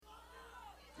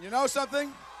You know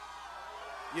something?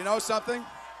 You know something?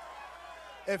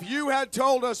 If you had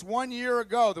told us 1 year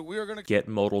ago that we were going to get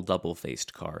modal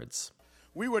double-faced cards,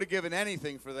 we would have given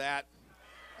anything for that.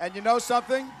 And you know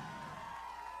something?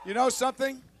 You know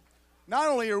something? Not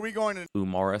only are we going to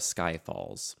Umara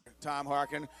Skyfalls, Tom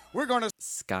Harkin, we're going to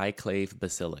Skyclave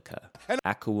Basilica,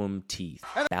 Aquum Teeth,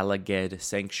 Balaged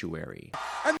Sanctuary,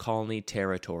 Colony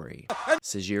Territory,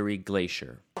 Sajiri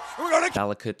Glacier,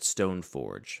 Balakut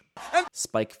Stoneforge,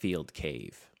 Spikefield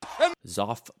Cave,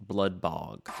 Zoff Blood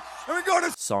Bog,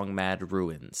 Songmad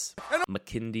Ruins,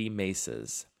 Makindi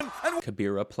Mesas,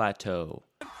 Kabira Plateau,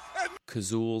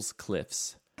 Kazul's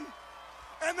Cliffs,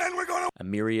 and then we're going to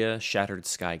Amiria Shattered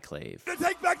Skyclave.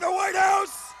 take back the White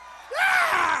House!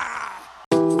 Yeah!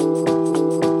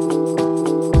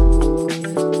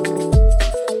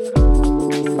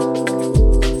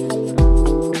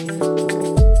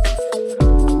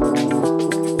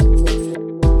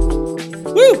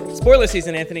 Woo! Spoiler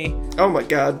season, Anthony. Oh my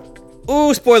god.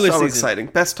 Ooh, spoiler So season. exciting.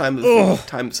 Best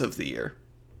times of the year.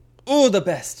 Ooh, the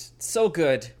best. So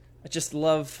good. I just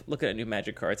love looking at new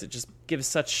Magic cards. It just gives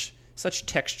such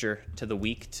texture to the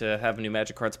week to have new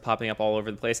Magic cards popping up all over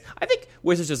the place. I think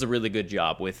Wizards does a really good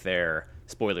job with their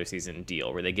spoiler season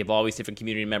deal, where they give all these different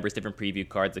community members different preview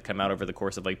cards that come out over the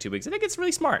course of like 2 weeks. I think it's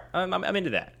really smart. I'm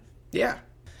into that. Yeah.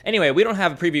 Anyway, we don't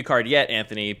have a preview card yet,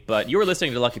 Anthony, but you're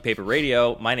listening to Lucky Paper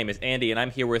Radio. My name is Andy, and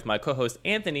I'm here with my co-host,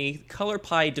 Anthony, Color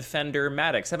Pie Defender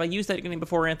Maddox. Have I used that name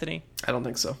before, Anthony? I don't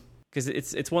think so. Because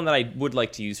it's one that I would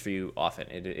like to use for you often.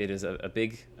 It is a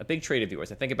big trait of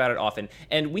yours. I think about it often.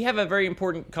 And we have a very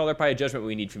important Color Pie judgment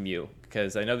we need from you,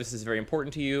 because I know this is very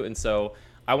important to you, and so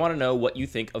I want to know what you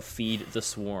think of Feed the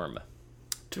Swarm.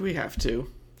 Do we have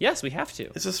to? Yes, we have to.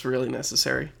 Is this really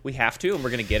necessary? We have to, and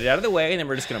we're going to get it out of the way, and then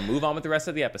we're just going to move on with the rest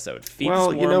of the episode. Feed the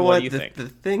Well, Swarm, you know what? do you think? The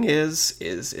thing is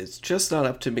it's just not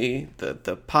up to me.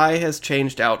 The pie has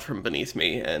changed out from beneath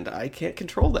me, and I can't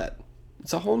control that.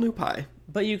 It's a whole new pie.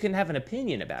 But you can have an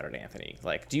opinion about it, Anthony.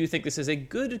 Like, do you think this is a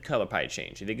good color pie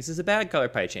change? Do you think this is a bad color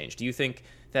pie change? Do you think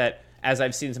that, as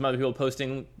I've seen some other people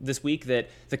posting this week, that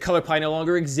the color pie no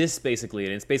longer exists, basically,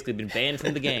 and it's basically been banned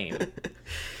from the game?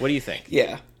 What do you think?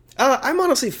 Yeah. I'm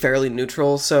honestly fairly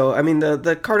neutral. So, I mean,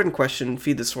 the card in question,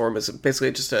 Feed the Swarm, is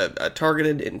basically just a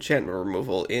targeted enchantment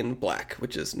removal in black,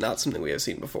 which is not something we have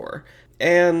seen before.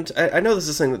 And I know this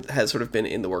is something that has sort of been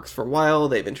in the works for a while.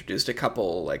 They've introduced a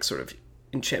couple, like, sort of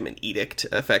enchantment edict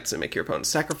effects that make your opponent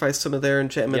sacrifice some of their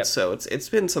enchantments. Yep. So it's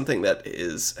been something that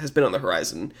has been on the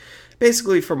horizon.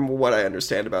 Basically, from what I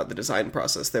understand about the design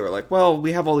process, they were like, well,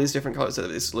 we have all these different colors that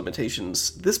have these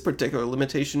limitations. This particular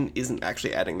limitation isn't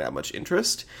actually adding that much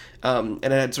interest. And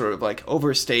it had sort of like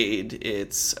overstayed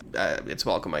its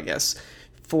welcome, I guess,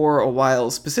 for a while,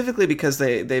 specifically because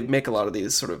they make a lot of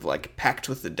these sort of like pact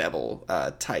with the devil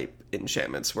type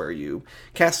enchantments where you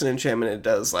cast an enchantment and it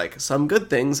does like some good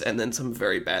things and then some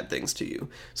very bad things to you.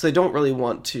 So they don't really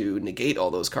want to negate all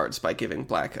those cards by giving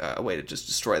black a way to just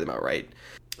destroy them outright.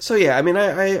 So yeah, I mean,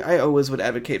 I always would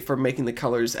advocate for making the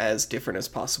colors as different as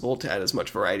possible to add as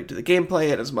much variety to the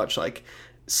gameplay and as much like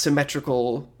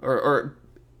symmetrical or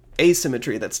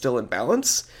asymmetry that's still in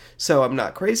balance. So I'm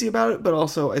not crazy about it, but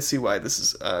also I see why this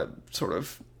is sort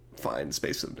of fine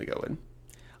space for them to go in.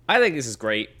 I think this is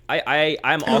great.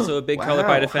 I'm also a big Wow, color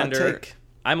pie hot defender. take.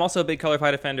 I'm also a big color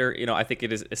pie defender. You know, I think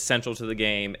it is essential to the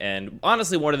game, and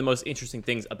honestly, one of the most interesting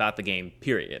things about the game,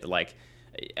 period. Like,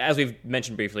 as we've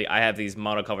mentioned briefly, I have these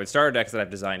monocolored starter decks that I've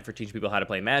designed for teaching people how to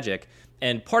play Magic,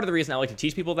 and part of the reason I like to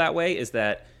teach people that way is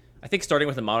that I think starting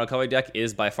with a monocolored deck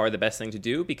is by far the best thing to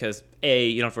do because, A,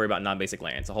 you don't have to worry about non-basic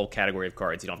lands, a whole category of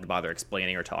cards you don't have to bother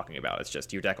explaining or talking about. It's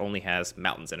just your deck only has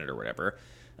mountains in it or whatever.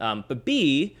 But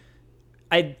B,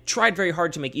 I tried very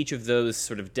hard to make each of those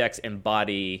sort of decks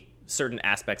embody certain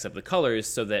aspects of the colors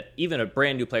so that even a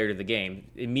brand new player to the game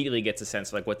immediately gets a sense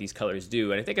of like what these colors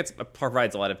do. And I think it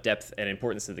provides a lot of depth and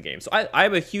importance to the game. So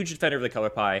I'm a huge defender of the color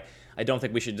pie. I don't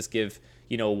think we should just give,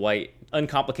 white,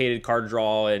 uncomplicated card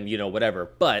draw and,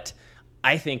 whatever. But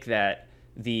I think that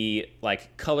the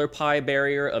like color pie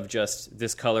barrier of just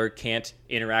this color can't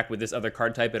interact with this other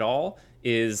card type at all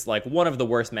is like one of the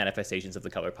worst manifestations of the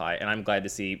color pie, and I'm glad to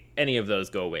see any of those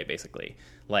go away, basically.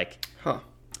 Like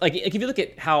if you look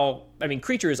at how,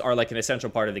 creatures are like an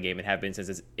essential part of the game and have been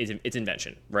since its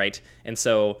invention, right? And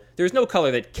so there's no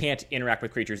color that can't interact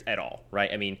with creatures at all,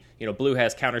 right? Blue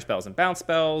has counter spells and bounce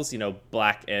spells,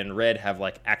 black and red have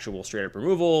like actual straight up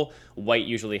removal, white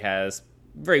usually has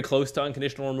very close to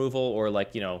unconditional removal or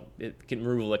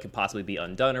removal that can possibly be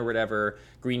undone or whatever.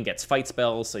 Green gets fight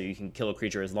spells, so you can kill a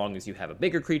creature as long as you have a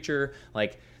bigger creature.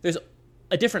 Like, there's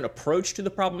a different approach to the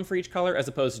problem for each color as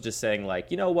opposed to just saying like,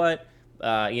 you know what,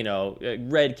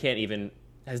 Red can't even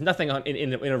has nothing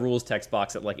in a rules text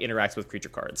box that like interacts with creature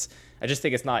cards. I just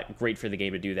think it's not great for the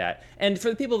game to do that. And for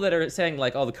the people that are saying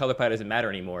like, oh, the color palette doesn't matter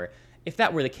anymore, if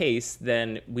that were the case,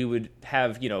 then we would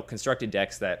have constructed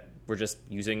decks that were just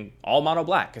using all mono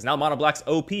black, because now mono black's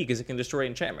OP because it can destroy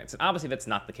enchantments. And obviously that's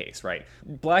not the case, right?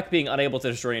 Black being unable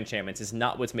to destroy enchantments is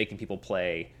not what's making people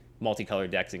play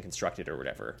multicolored decks in Constructed or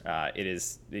whatever. It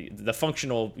is the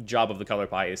functional job of the color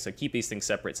pie is to keep these things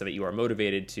separate so that you are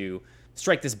motivated to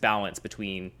strike this balance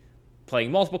between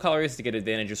playing multiple colors to get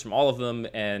advantages from all of them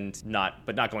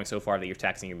but not going so far that you're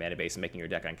taxing your mana base and making your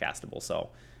deck uncastable. So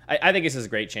I think this is a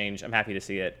great change. I'm happy to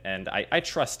see it, and I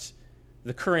trust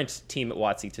the current team at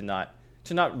WotC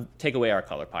to not take away our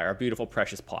color pie, our beautiful,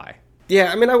 precious pie.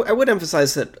 Yeah, I mean, I would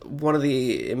emphasize that one of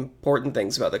the important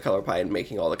things about the color pie and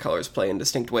making all the colors play in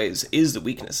distinct ways is the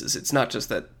weaknesses. It's not just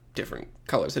that different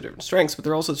colors have different strengths, but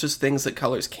they're also just things that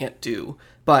colors can't do.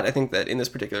 But I think that in this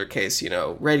particular case,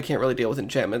 red can't really deal with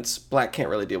enchantments, black can't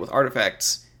really deal with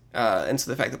artifacts, and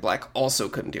so the fact that black also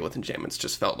couldn't deal with enchantments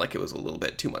just felt like it was a little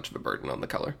bit too much of a burden on the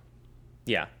color.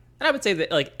 Yeah. And I would say that,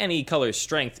 like, any color's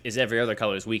strength is every other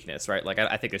color's weakness, right? Like,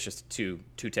 I think it's just two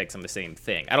takes on the same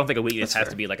thing. I don't think a weakness has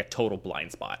to be, like, a total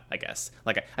blind spot, I guess.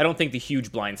 Like, I don't think the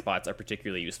huge blind spots are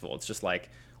particularly useful. It's just like,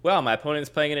 well, my opponent's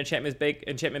playing an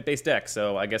enchantment-based deck,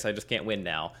 so I guess I just can't win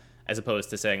now. As opposed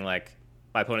to saying, like,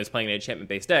 my opponent's playing an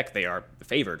enchantment-based deck, they are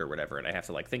favored or whatever, and I have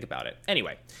to, like, think about it.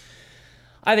 Anyway,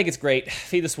 I think it's great.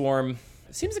 Feed the Swarm.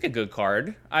 It seems like a good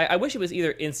card. I wish it was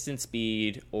either instant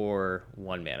speed or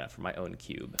 1 mana for my own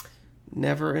cube.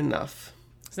 Never enough.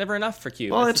 It's never enough for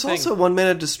cube. Well, it's also 1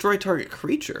 mana destroy target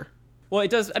creature. Well, it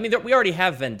does. I mean, we already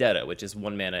have Vendetta, which is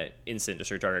 1 mana instant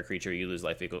destroy target creature. You lose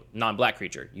life equal non-black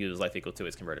creature. You lose life equal to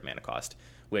its converted mana cost,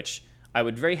 which I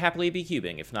would very happily be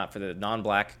cubing if not for the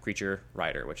non-black creature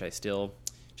rider, which I still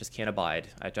just can't abide.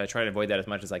 I try to avoid that as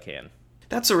much as I can.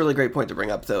 That's a really great point to bring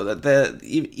up, though, that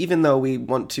even though we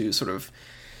want to sort of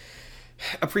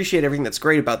appreciate everything that's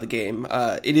great about the game,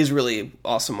 it is really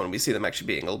awesome when we see them actually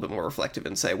being a little bit more reflective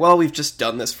and say, well, we've just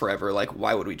done this forever, like,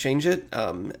 why would we change it?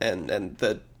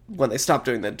 When they stopped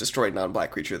doing the destroyed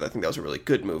non-black creature, I think that was a really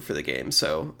good move for the game,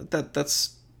 so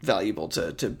that's valuable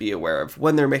to be aware of.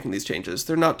 When they're making these changes,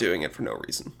 they're not doing it for no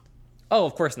reason. Oh,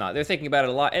 of course not. They're thinking about it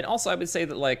a lot, and also I would say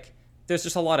that, like, there's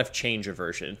just a lot of change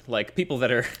aversion. Like, people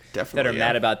that are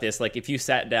mad about this, like, if you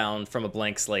sat down from a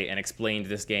blank slate and explained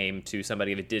this game to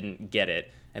somebody that didn't get it,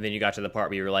 and then you got to the part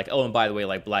where you were like, oh, and by the way,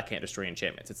 like, black can't destroy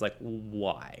enchantments. It's like,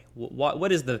 why?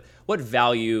 What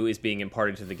value is being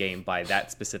imparted to the game by that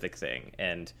specific thing?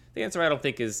 And the answer, I don't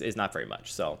think, is not very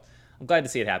much. So I'm glad to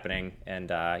see it happening.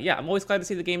 And I'm always glad to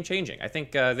see the game changing. I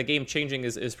think the game changing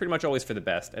is pretty much always for the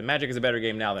best. And Magic is a better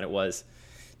game now than it was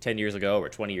 10 years ago or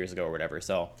 20 years ago or whatever.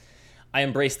 So I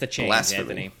embrace the change, Blasphemy.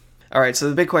 Anthony. All right, so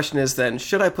the big question is then,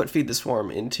 should I put Feed the Swarm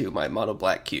into my mono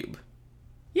black cube?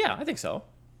 Yeah, I think so.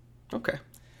 Okay.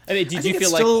 I mean, did you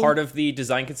feel like part of the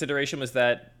design consideration was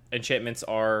that enchantments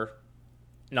are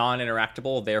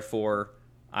non-interactable, therefore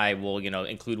I will,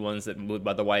 include ones that would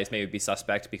otherwise maybe be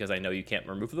suspect because I know you can't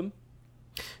remove them?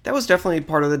 That was definitely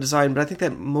part of the design, but I think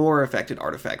that more affected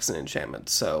artifacts than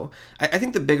enchantments. So I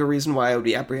think the bigger reason why I would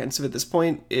be apprehensive at this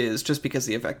point is just because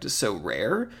the effect is so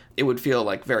rare. It would feel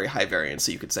like very high variance,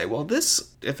 so you could say, well,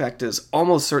 this effect is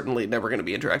almost certainly never going to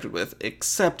be interacted with,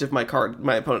 except if my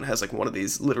opponent has like one of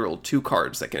these literal 2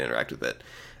 cards that can interact with it.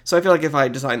 So I feel like if I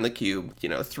design the cube,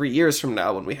 3 years from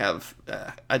now when we have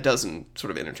a dozen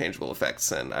sort of interchangeable effects,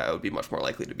 then I would be much more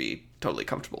likely to be totally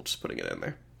comfortable just putting it in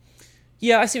there.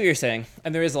 Yeah, I see what you're saying.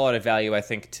 And there is a lot of value, I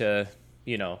think, to,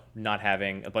 not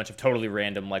having a bunch of totally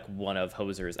random, like, one-of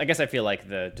hosers. I guess I feel like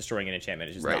the destroying an enchantment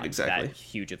is just not that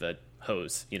huge of a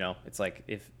hose, It's like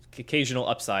if occasional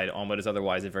upside on what is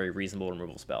otherwise a very reasonable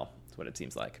removal spell. That's what it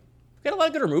seems like. We've got a lot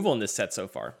of good removal in this set so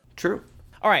far. True.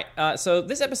 All right, so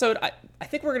this episode, I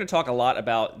think we're going to talk a lot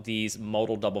about these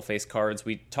modal double-face cards.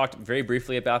 We talked very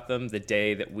briefly about them the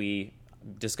day that we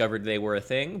discovered they were a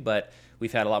thing, but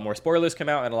we've had a lot more spoilers come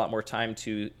out and a lot more time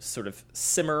to sort of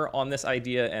simmer on this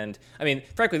idea. And I mean,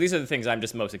 frankly, these are the things I'm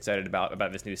just most excited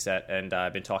about this new set. And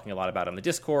I've been talking a lot about on the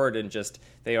Discord, and just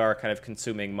they are kind of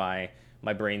consuming my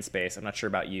brain space. I'm not sure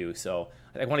about you, so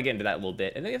I want to get into that a little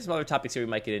bit. And then we have some other topics here we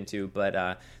might get into,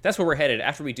 but that's where we're headed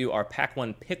after we do our Pack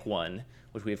 1 Pick 1,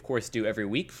 which we of course do every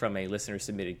week from a listener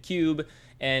submitted cube.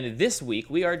 And this week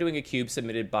we are doing a cube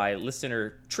submitted by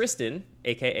listener Tristan,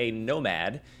 aka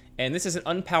Nomad. And this is an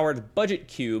unpowered budget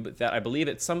cube that I believe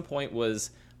at some point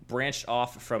was branched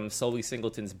off from Sully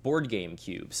Singleton's board game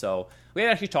cube. So we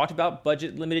had actually talked about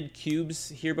budget limited cubes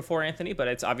here before, Anthony, but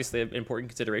it's obviously an important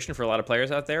consideration for a lot of players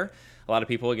out there. A lot of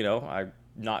people, are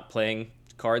not playing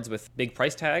cards with big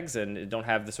price tags and don't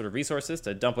have the sort of resources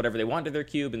to dump whatever they want into their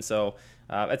cube. And so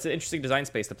it's an interesting design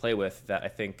space to play with that I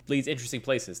think leads interesting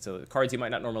places to cards you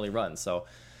might not normally run. So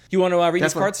you want to read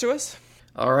these cards to us?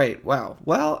 All right, wow.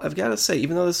 Well, I've got to say,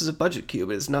 even though this is a budget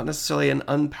cube, it is not necessarily an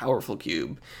unpowerful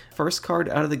cube. First card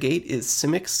out of the gate is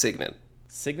Simic Signet.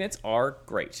 Signets are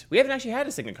great. We haven't actually had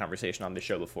a Signet conversation on this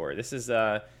show before. This is,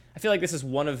 I feel like this is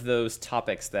one of those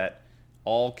topics that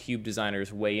all cube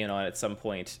designers weigh in on at some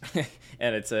point,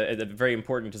 and it's a very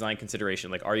important design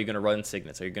consideration. Like, are you going to run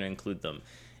Signets? Are you going to include them?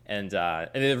 And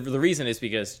the reason is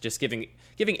because just giving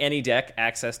any deck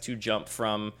access to jump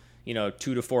from 2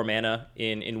 to 4 mana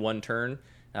in one turn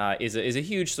is a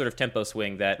huge sort of tempo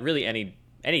swing that really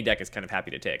any deck is kind of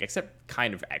happy to take, except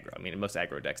kind of aggro. I mean, most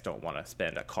aggro decks don't want to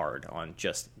spend a card on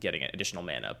just getting additional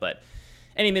mana, but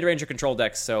any mid-range or control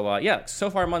decks. So so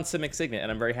far I'm on Simic Signet,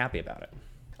 and I'm very happy about it.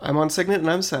 I'm on Signet, and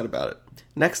I'm sad about it.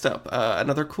 Next up,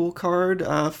 another cool card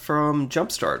from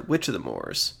Jumpstart, Witch of the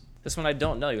Moors. This one I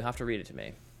don't know. You have to read it to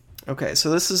me. Okay, so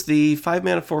this is the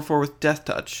 5-mana 4/4 with Death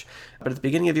Touch. But at the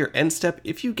beginning of your end step,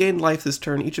 if you gain life this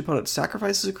turn, each opponent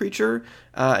sacrifices a creature,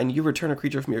 and you return a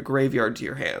creature from your graveyard to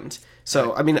your hand.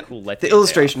 So, I mean, cool the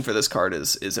illustration for this card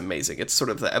is amazing. It's sort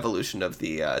of the evolution of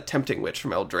the Tempting Witch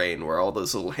from Eldraine, where all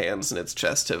those little hands in its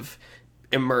chest have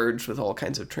emerged with all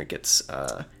kinds of trinkets. Ooh,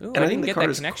 and I think didn't the get card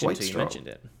that is connection quite until you strong. mentioned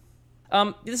it.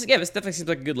 This definitely seems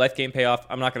like a good life game payoff.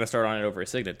 I'm not going to start on it over a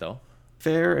Signet, though.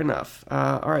 Fair enough.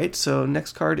 All right, so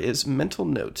next card is Mental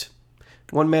Note.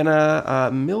 1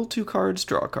 mana, mill 2 cards,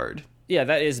 draw a card. Yeah,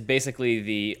 that is basically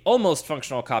the almost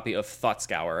functional copy of Thought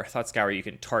Scour. Thought Scour, you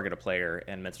can target a player,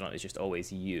 and Mental Note is just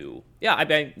always you. Yeah, I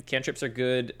mean, cantrips are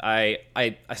good.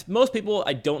 Most people,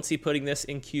 I don't see putting this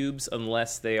in cubes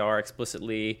unless they are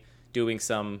explicitly doing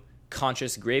some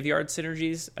conscious graveyard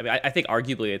synergies. I mean, I think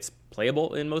arguably it's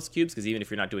playable in most cubes, because even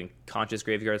if you're not doing conscious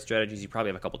graveyard strategies, you probably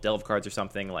have a couple delve cards or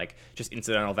something, like just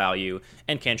incidental value,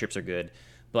 and cantrips are good.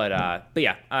 But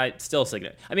yeah, still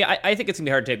Signet. I mean, I think it's going to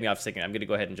be hard to take me off Signet. I'm going to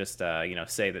go ahead and just,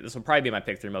 say that this will probably be my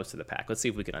pick through most of the pack. Let's see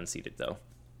if we can unseat it, though.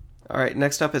 All right,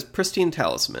 next up is Pristine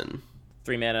Talisman.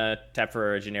 3 mana, tap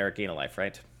for a generic gain of life,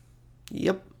 right?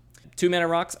 Yep. 2 mana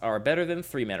rocks are better than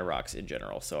 3 mana rocks in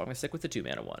general, so I'm going to stick with the 2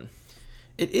 mana one.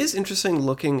 It is interesting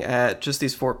looking at just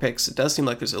these 4 picks. It does seem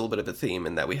like there's a little bit of a theme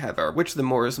in that we have our Witch of the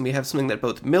Moors, and we have something that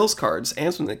both mills cards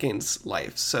and something that gains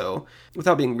life. So,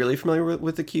 without being really familiar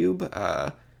with the cube,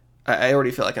 I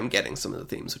already feel like I'm getting some of the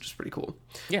themes, which is pretty cool.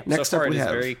 Yeah, next so far up we it is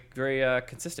have very, very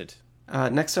consistent.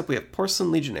 Next up we have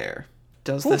Porcelain Legionnaire.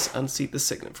 Does this unseat the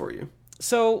Signet for you?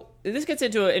 So this gets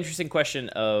into an interesting question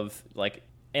of, like,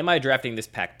 am I drafting this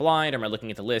pack blind, or am I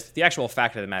looking at the list? The actual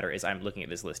fact of the matter is I'm looking at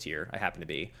this list here. I happen to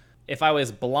be. If I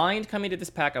was blind coming to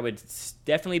this pack, I would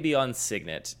definitely be on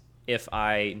Signet. If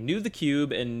I knew the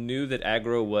cube and knew that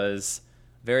aggro was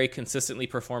very consistently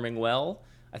performing well,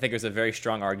 I think there's a very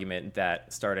strong argument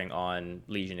that starting on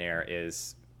Legionnaire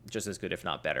is just as good, if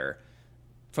not better.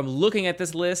 From looking at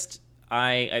this list,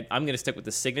 I'm going to stick with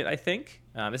the Signet, I think.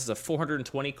 This is a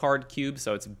 420 card cube,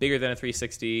 so it's bigger than a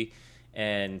 360.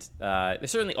 And there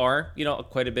certainly are,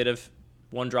 quite a bit of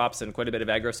 1-drops and quite a bit of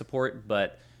aggro support.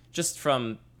 But just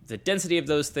from the density of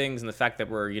those things and the fact that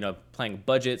we're, playing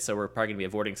budget, so we're probably going to be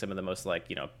avoiding some of the most,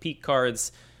 peak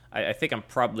cards, I think I'm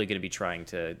probably going to be trying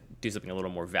to do something a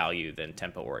little more value than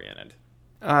tempo-oriented.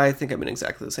 I think I'm in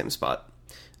exactly the same spot.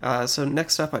 So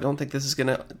next up, I don't think this is going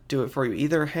to do it for you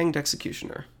either. Hanged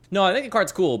Executioner. No, I think the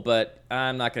card's cool, but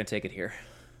I'm not going to take it here.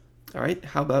 All right,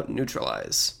 how about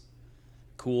Neutralize?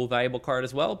 Cool, valuable card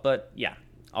as well, but yeah,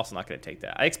 also not going to take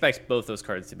that. I expect both those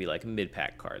cards to be like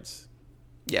mid-pack cards.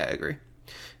 Yeah, I agree.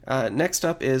 Next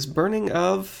up is Burning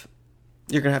of...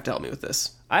 You're going to have to help me with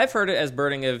this. I've heard it as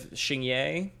Burning of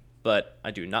Xingye, but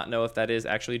I do not know if that is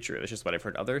actually true. It's just what I've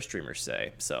heard other streamers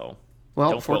say, so...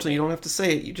 Well, fortunately, you don't have to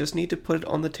say it. You just need to put it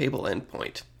on the table end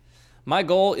point. My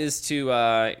goal is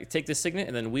to take this Signet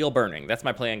and then wheel Burning. That's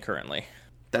my plan currently.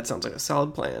 That sounds like a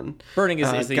solid plan. Burning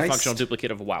is the Geist. functional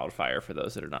duplicate of Wildfire, for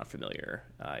those that are not familiar.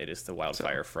 It is the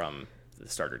Wildfire from the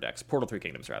starter decks. Portal 3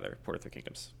 Kingdoms, rather. Portal 3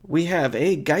 Kingdoms. We have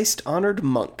a Geist-honored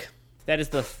Monk. That is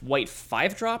the white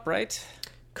 5-drop, right?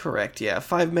 Correct, yeah.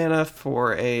 5 mana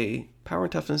for a power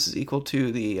and toughness is equal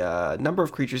to the number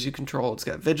of creatures you control. It's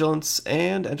got vigilance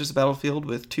and enters the battlefield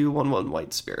with 2 1/1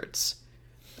 white spirits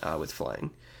with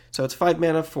flying. So it's 5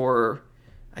 mana for,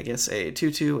 I guess, a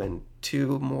 2/2 and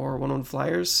 2 more 1/1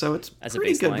 flyers. So it's As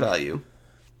pretty a good baseline. value.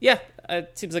 Yeah,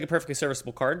 it seems like a perfectly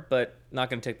serviceable card, but not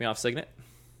going to take me off Signet.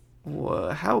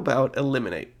 How about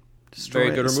Eliminate? Destroy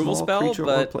very good a removal small spell, creature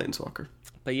but or planeswalker.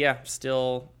 But yeah,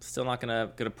 still not gonna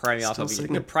pry me off. Still I'm gonna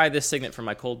Signet. pry this Signet from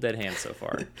my cold dead hand so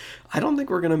far. I don't think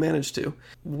we're gonna manage to.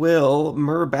 Will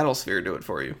Myr Battlesphere do it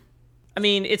for you? I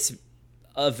mean, it's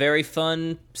a very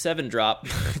fun 7-drop.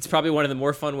 It's probably one of the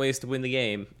more fun ways to win the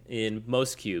game in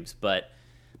most cubes, but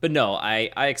no,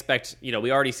 I expect, we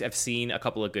already have seen a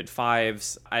couple of good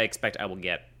 5s. I expect I will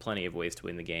get plenty of ways to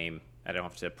win the game. I don't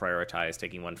have to prioritize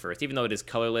taking one first. Even though it is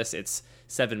colorless, it's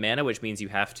 7 mana, which means you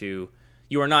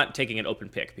are not taking an open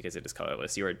pick because it is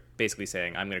colorless. You are basically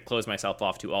saying, I'm going to close myself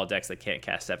off to all decks that can't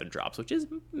cast 7 drops, which is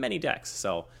many decks.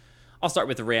 So I'll start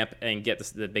with the ramp and get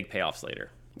the big payoffs later.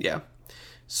 Yeah.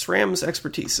 SRAM's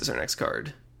Expertise is our next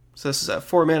card. So this is a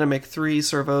 4 mana, make 3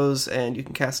 servos, and you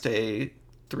can cast a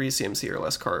 3 CMC or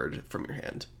less card from your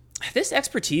hand. This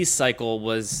Expertise cycle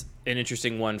was an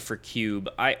interesting one for Cube.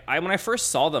 I when I first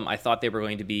saw them, I thought they were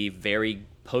going to be very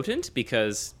potent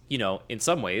because, in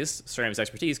some ways, SRAM's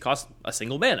Expertise costs a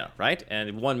single mana, right?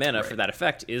 And 1 mana for that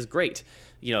effect is great.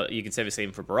 You can say the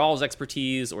same for Baral's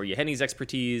Expertise or Yeheni's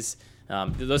Expertise.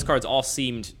 Those cards all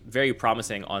seemed very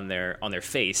promising on their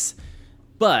face.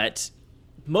 But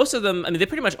most of them, they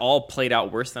pretty much all played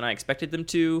out worse than I expected them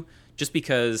to, just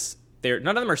because none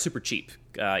of them are super cheap.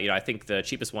 I think the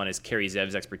cheapest one is Kari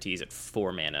Zev's Expertise at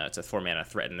 4 mana. It's a 4 mana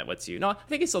threaten that lets you. No, I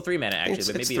think it's still 3 mana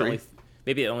actually, but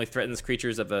maybe it only threatens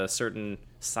creatures of a certain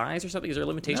size or something. Is there a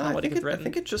limitation on what it can threaten? I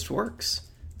think it just works.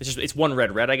 It's 1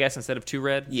 red, I guess, instead of 2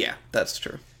 red. Yeah, that's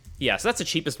true. Yeah, so that's the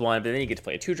cheapest one, but then you get to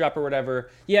play a 2-drop or whatever.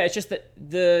 Yeah, it's just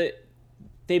that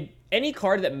any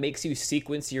card that makes you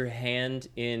sequence your hand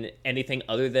in anything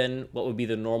other than what would be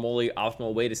the normally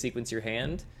optimal way to sequence your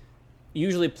hand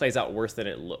usually plays out worse than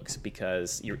it looks,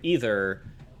 because you're either,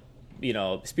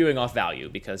 spewing off value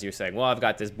because you're saying, well, I've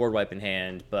got this board wipe in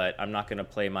hand, but I'm not going to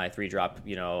play my 3-drop,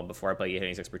 before I play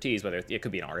Yeheni's Expertise, whether it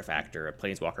could be an artifact or a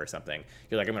planeswalker or something.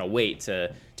 You're like, I'm going to wait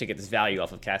to get this value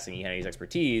off of casting Yeheni's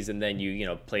Expertise, and then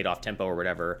you played off tempo or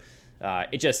whatever.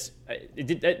 That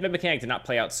mechanic did not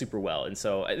play out super well, and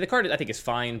so the card I think is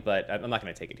fine, but I'm not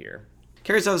going to take it here.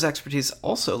 Kari Zev's Expertise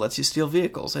also lets you steal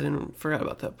vehicles. I forgot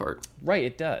about that part. Right,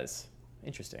 it does.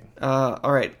 Interesting.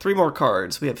 All right, 3 more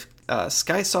cards. We have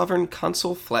Sky Sovereign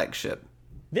Consul Flagship.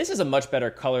 This is a much better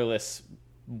colorless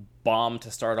bomb to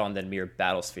start on than Myr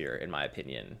Battlesphere, in my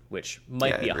opinion, which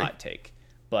might be a hot take.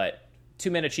 But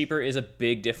 2 mana cheaper is a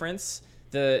big difference.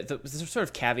 The sort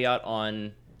of caveat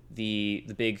on the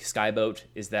big Skyboat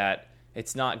is that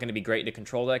it's not going to be great to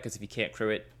control that, because if you can't crew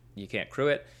it, you can't crew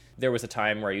it. There was a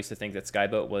time where I used to think that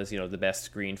Skyboat was, the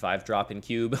best green 5-drop in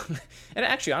Cube. And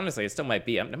actually, honestly, it still might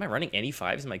be. Am I running any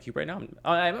 5s in my Cube right now?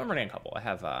 I'm running a couple. I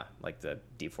have, the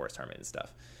Deep Forest Tournament and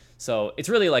stuff. So it's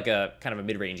really like a kind of a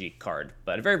mid-rangey card,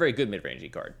 but a very, very good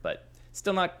mid-rangey card, but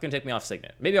still not going to take me off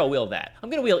Signet. Maybe I'll wheel that. I'm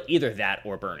going to wheel either that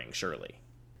or Burning, surely.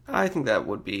 I think that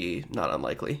would be not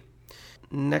unlikely.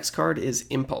 Next card is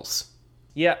Impulse.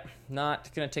 Yeah,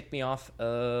 not going to take me off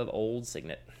of old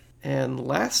Signet. And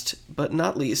last but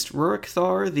not least, Rurik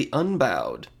Thar the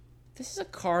Unbowed. This is a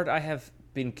card I have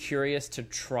been curious to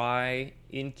try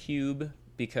in Cube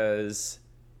because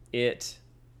I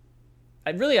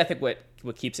think what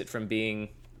keeps it from being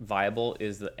viable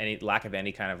is any lack of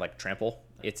any kind of trample.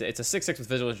 It's a 6/6 with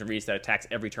Vigilance and Reach that attacks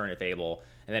every turn if able,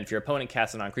 and then if your opponent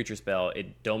casts a non-creature spell,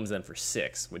 it domes them for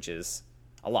 6, which is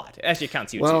a lot. Actually, it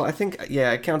counts you too. Well, I think,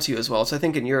 it counts you as well. So I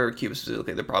think in your cube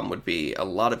specifically, the problem would be a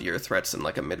lot of your threats in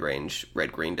a mid-range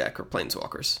red-green deck or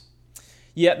planeswalkers.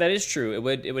 Yeah, that is true. It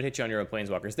would hit you on your own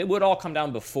planeswalkers. They would all come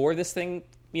down before this thing,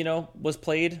 was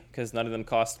played, because none of them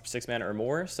cost 6 mana or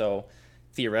more. So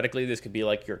theoretically, this could be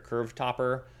your curved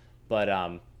topper. But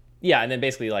yeah, and then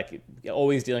basically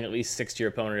always dealing at least 6 to your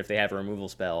opponent if they have a removal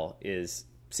spell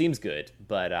seems good.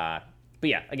 But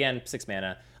yeah, again, 6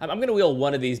 mana. I'm going to wheel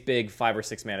one of these big 5 or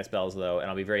 6 mana spells, though, and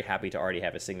I'll be very happy to already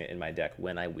have a Signet in my deck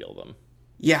when I wheel them.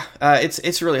 Yeah,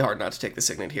 it's really hard not to take the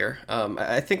Signet here.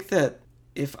 I think that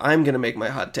if I'm going to make my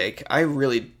hot take, I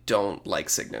really don't like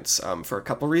Signets for a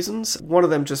couple reasons. One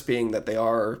of them just being that they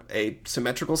are a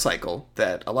symmetrical cycle,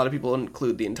 that a lot of people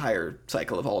include the entire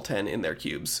cycle of all 10 in their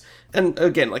cubes. And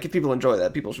again, if people enjoy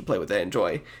that, people should play what they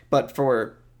enjoy. But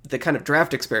for the kind of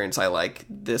draft experience I like,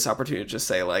 this opportunity to just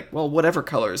say, whatever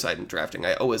colors I'm drafting,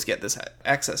 I always get this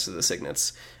access to the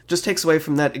Signets. Just takes away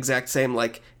from that exact same,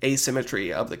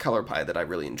 asymmetry of the color pie that I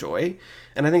really enjoy.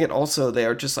 And I think they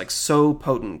are just, so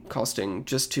potent, costing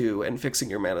just 2 and fixing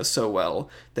your mana so well,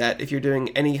 that if you're doing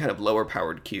any kind of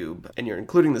lower-powered cube, and you're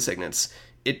including the Signets,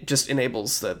 it just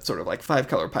enables the sort of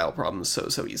 5-color pile problems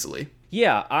so easily.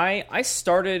 Yeah, I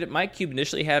started, my cube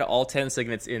initially had all 10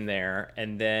 signets in there,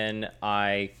 and then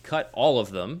I cut all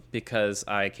of them because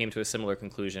I came to a similar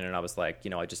conclusion, and I was like,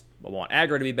 I want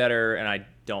aggro to be better, and I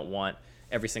don't want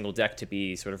every single deck to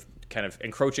be sort of kind of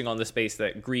encroaching on the space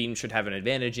that green should have an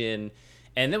advantage in.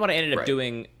 And then what I ended up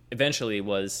doing eventually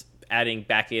was adding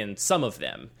back in some of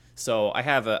them. So I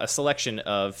have a selection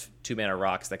of 2-mana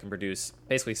rocks that can produce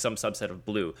basically some subset of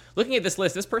blue. Looking at this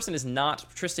list, this person is not,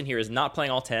 Tristan here is not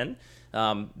playing all 10.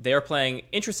 They're playing,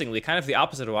 interestingly, kind of the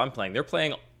opposite of what I'm playing. They're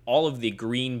playing all of the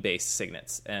green-based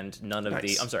signets and none of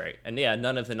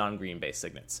none of the non-green-based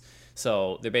signets.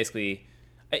 So they're basically,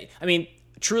 I mean,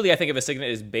 truly, I think of a signet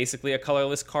as basically a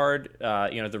colorless card.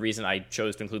 The reason I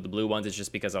chose to include the blue ones is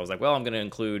just because I was like, well, I'm going to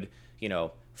include,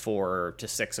 4 to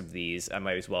 6 of these. I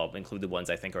might as well include the ones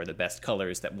I think are the best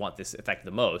colors that want this effect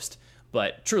the most.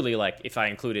 But truly, like, if I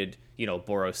included,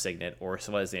 Boros Signet or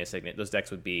Selesnya Signet, those decks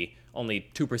would be only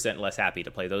 2% less happy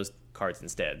to play those cards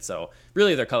instead. So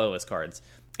really, they're colorless cards.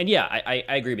 And yeah, I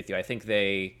agree with you. I think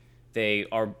they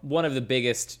are one of the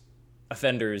biggest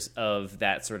offenders of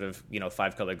that sort of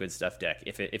 5-color good stuff deck.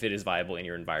 If it is viable in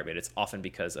your environment, it's often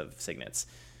because of signets.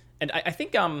 And I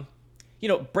think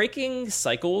breaking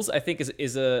cycles, I think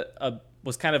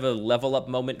was kind of a level up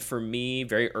moment for me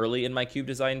very early in my cube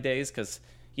design days, because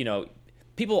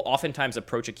people oftentimes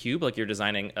approach a cube like you're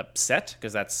designing a set,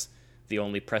 because that's the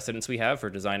only precedence we have for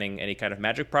designing any kind of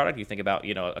Magic product. You think about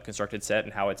a constructed set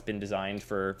and how it's been designed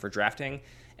for drafting.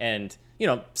 And,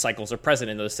 cycles are present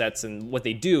in those sets, and what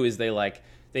they do is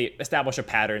they establish a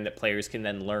pattern that players can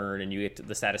then learn, and you get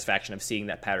the satisfaction of seeing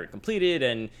that pattern completed,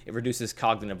 and it reduces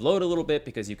cognitive load a little bit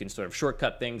because you can sort of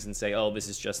shortcut things and say, oh, this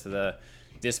is just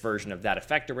this version of that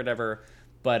effect or whatever.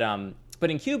 But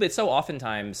in Cube, it so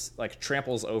oftentimes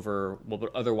tramples over what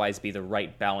would otherwise be the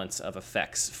right balance of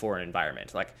effects for an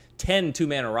environment. 10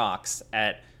 2-mana rocks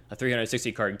at a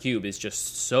 360 card cube is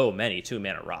just so many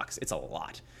 2-mana rocks. It's a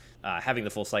lot. Having the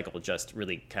full cycle just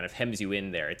really kind of hems you in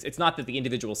there. It's not that the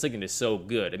individual signet is so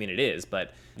good. I mean, it is,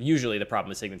 but usually the problem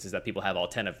with signets is that people have all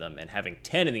 10 of them, and having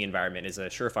 10 in the environment is a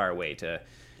surefire way to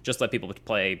just let people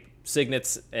play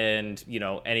signets and,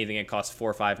 anything that costs 4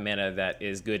 or 5 mana that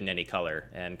is good in any color,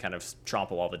 and kind of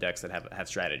trample all the decks that have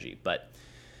strategy. But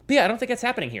yeah, I don't think that's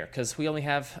happening here, because we only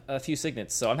have a few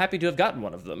signets, so I'm happy to have gotten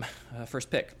one of them. First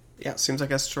pick. Yeah, seems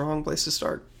like a strong place to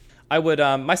start. I would,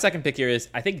 my second pick here is,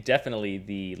 I think, definitely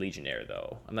the Legionnaire,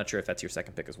 though. I'm not sure if that's your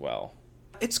second pick as well.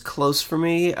 It's close for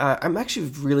me. I'm actually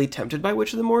really tempted by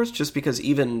Witch of the Moors, just because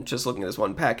even just looking at this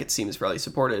one pack, it seems fairly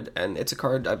supported, and it's a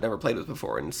card I've never played with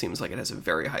before, and it seems like it has a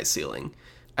very high ceiling.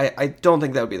 I don't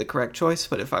think that would be the correct choice,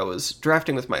 but if I was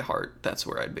drafting with my heart, that's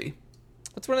where I'd be.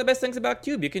 That's one of the best things about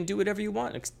Cube. You can do whatever you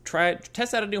want.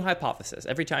 Test out a new hypothesis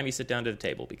every time you sit down to the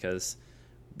table, because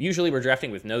usually we're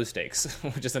drafting with no stakes,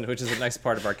 which is a nice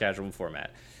part of our casual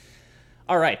format.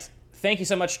 All right. Thank you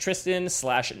so much,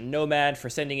 Tristan/Nomad, for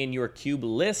sending in your cube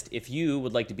list. If you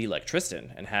would like to be like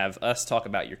Tristan and have us talk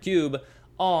about your cube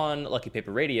on Lucky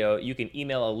Paper Radio, you can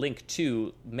email a link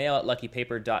to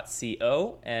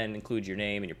mail@luckypaper.co and include your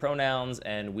name and your pronouns,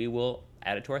 and we will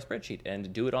add it to our spreadsheet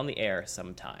and do it on the air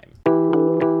sometime.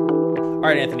 All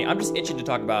right, Anthony, I'm just itching to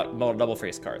talk about model double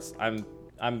face cards.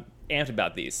 I'm amped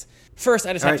about these. First,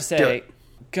 I just have to say,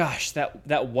 gosh,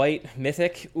 that white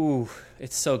mythic, ooh,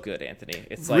 it's so good, Anthony.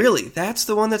 It's like, really? That's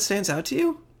the one that stands out to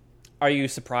you? Are you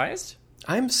surprised?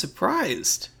 I'm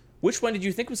surprised. Which one did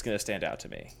you think was going to stand out to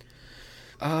me?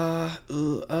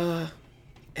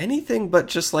 Anything but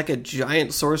just like a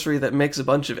giant sorcery that makes a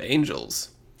bunch of angels.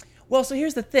 Well, so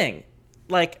here's the thing.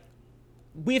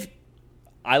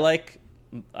 I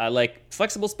like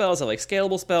flexible spells, I like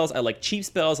scalable spells, I like cheap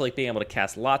spells, I like being able to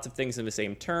cast lots of things in the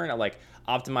same turn, I like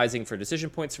optimizing for decision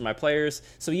points for my players.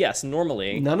 So yes,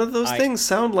 normally... None of those things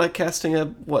sound like casting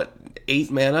a,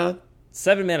 8 mana?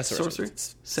 7 mana sorcery.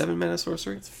 7 mana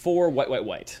sorcery? It's 4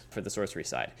 white for the sorcery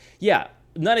side. Yeah,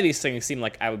 none of these things seem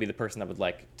like I would be the person that would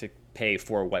like to pay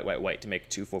 4 white to make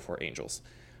 2 4/4 angels.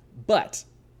 But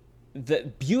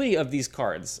the beauty of these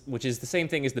cards, which is the same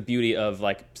thing as the beauty of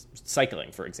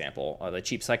cycling, for example, the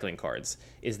cheap cycling cards,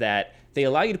 is that they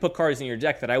allow you to put cards in your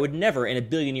deck that I would never in a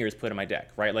billion years put in my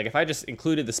deck, right? Like if I just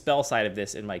included the spell side of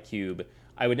this in my cube,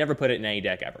 I would never put it in any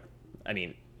deck ever. I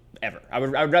mean, ever. I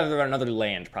would rather run another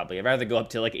land, probably. I'd rather go up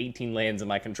to 18 lands in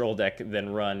my control deck than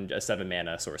run a 7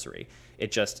 mana sorcery.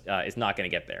 It just is not going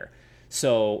to get there.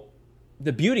 So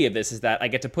the beauty of this is that I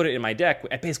get to put it in my deck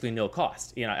at basically no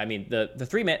cost. I mean, the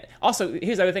 3 mana... Also,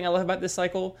 here's the other thing I love about this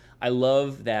cycle. I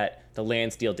love that the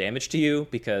lands deal damage to you,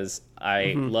 because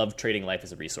I love trading life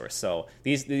as a resource. So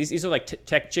these are like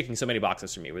checking so many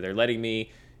boxes for me, where they're letting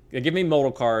me They give me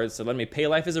modal cards, so let me pay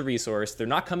life as a resource. They're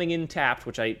not coming in tapped,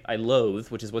 which I loathe,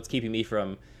 which is what's keeping me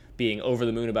from being over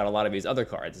the moon about a lot of these other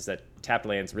cards, is that tapped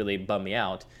lands really bum me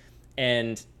out.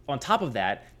 And on top of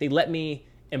that, they let me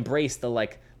embrace the,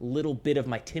 like, little bit of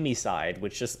my Timmy side,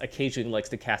 which just occasionally likes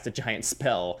to cast a giant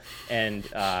spell. And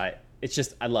it's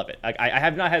just, I love it. I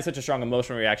have not had such a strong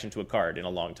emotional reaction to a card in a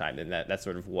long time than that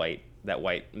sort of white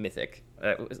mythic.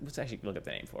 Let's actually look up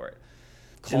the name for it.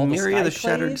 Emeria the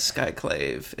Shattered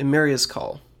Skyclave. Emeria's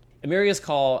Call. Emeria's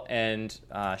Call and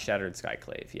Shattered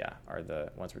Skyclave, are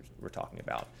the ones we're talking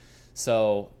about.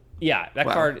 So, yeah, that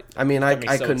card... I mean, I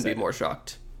couldn't be more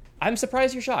shocked. I'm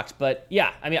surprised you're shocked, but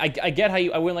yeah, I mean, I get how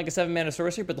I wouldn't like a 7-mana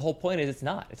sorcery, but the whole point is it's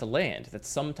not. It's a land that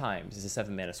sometimes is a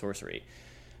 7-mana sorcery.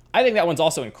 I think that one's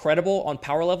also incredible on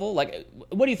power level. Like,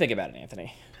 what do you think about it,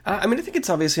 Anthony? I mean, I think it's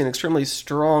obviously an extremely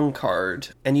strong card,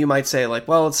 and you might say, like,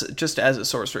 well, it's just as a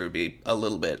sorcerer would be a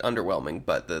little bit underwhelming,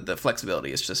 but the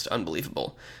flexibility is just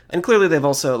unbelievable. And clearly they've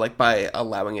also, like, by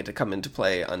allowing it to come into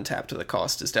play untapped to the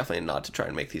cost is definitely not to try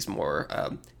and make these more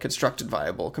constructed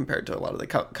viable compared to a lot of the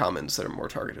commons that are more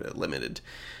targeted at limited.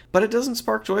 But it doesn't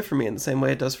spark joy for me in the same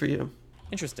way it does for you.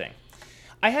 Interesting.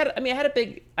 I had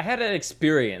an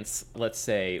experience, let's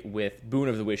say, with Boon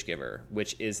of the Wishgiver,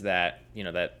 which is that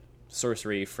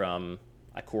sorcery from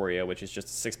Ikoria, which is just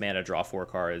 6 mana, draw 4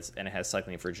 cards, and it has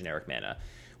cycling for generic mana.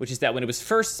 Which is that when it was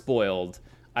first spoiled,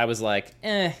 I was like,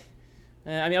 I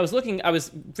mean, I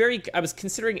was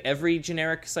considering every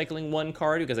generic cycling 1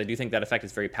 card because I do think that effect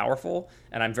is very powerful,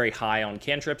 and I'm very high on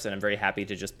cantrips, and I'm very happy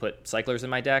to just put cyclers in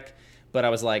my deck. But I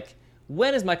was like,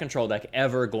 when is my control deck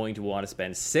ever going to want to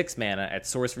spend 6 mana at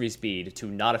sorcery speed to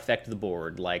not affect the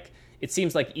board? Like, it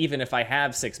seems like even if I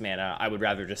have 6 mana, I would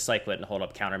rather just cycle it and hold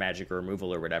up counter magic or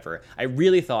removal or whatever. I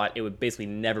really thought it would basically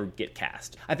never get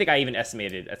cast. I think I even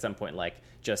estimated at some point, like,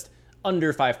 just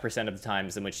under 5% of the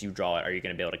times in which you draw it are you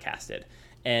going to be able to cast it.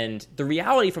 And the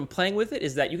reality from playing with it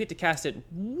is that you get to cast it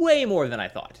way more than I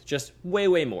thought. Just way,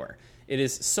 way more. It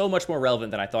is so much more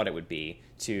relevant than I thought it would be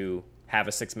to have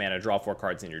a 6 mana, draw 4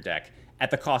 cards in your deck, at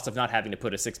the cost of not having to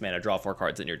put a 6 mana, draw 4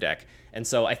 cards in your deck. And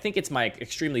so I think it's my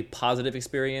extremely positive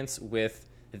experience with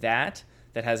that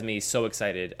has me so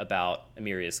excited about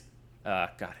Emeria's Call.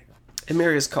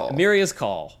 Emeria's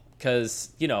Call. Because,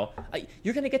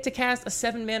 you're going to get to cast a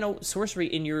 7 mana sorcery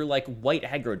in your, like, white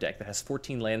aggro deck that has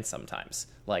 14 lands sometimes.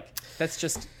 Like, that's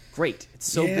just great.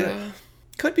 It's so good.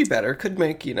 Could be better. Could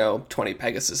make, 20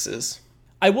 Pegasuses.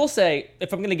 I will say,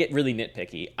 if I'm going to get really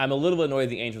nitpicky, I'm a little annoyed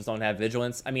the Angels don't have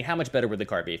Vigilance. I mean, how much better would the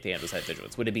card be if the Angels had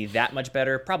Vigilance? Would it be that much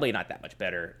better? Probably not that much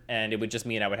better. And it would just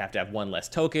mean I would have to have 1 less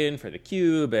token for the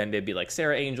cube, and it'd be like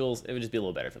Sarah Angels. It would just be a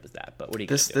little better if it was that. But what are you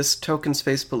going to do? This token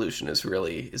space pollution is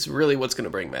really what's going to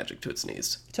bring Magic to its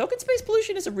knees. Token space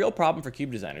pollution is a real problem for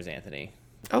cube designers, Anthony.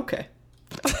 Okay.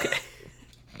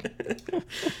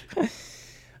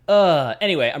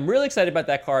 Anyway, I'm really excited about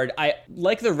that card. I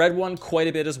like the red one quite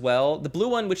a bit as well. The blue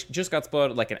one, which just got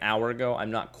spoiled like an hour ago, I'm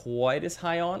not quite as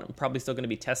high on. I'm probably still going to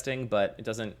be testing, but it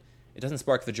doesn't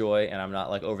spark the joy, and I'm not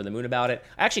like over the moon about it.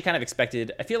 I actually kind of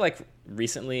expected, I feel like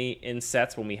recently in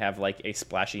sets when we have like a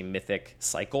splashy mythic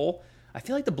cycle, I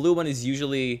feel like the blue one is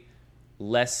usually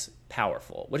less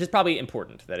powerful, which is probably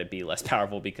important that it be less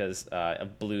powerful because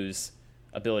of blue's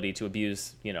ability to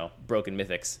abuse, broken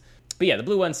mythics. But yeah, the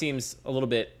blue one seems a little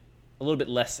bit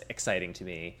less exciting to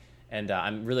me, and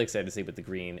I'm really excited to see what the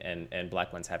green and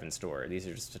black ones have in store. These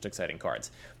are just such exciting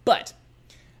cards. But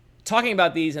talking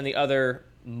about these and the other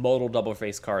modal double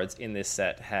face cards in this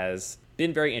set has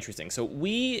been very interesting. So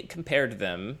we compared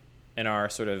them in our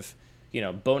sort of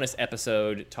bonus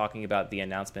episode talking about the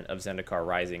announcement of Zendikar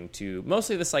Rising to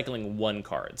mostly the cycling 1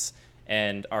 cards,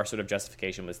 and our sort of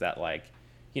justification was that, like,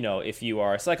 if you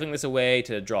are cycling this away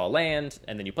to draw a land,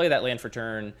 and then you play that land for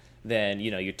turn, then,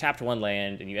 you tapped 1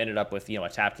 land, and you ended up with, a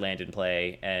tapped land in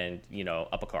play, and,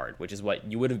 up a card, which is what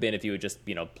you would have been if you had just,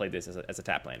 played this as a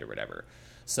tapped land or whatever.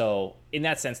 So, in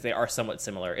that sense, they are somewhat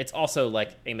similar. It's also,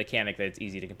 like, a mechanic that it's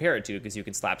easy to compare it to, because you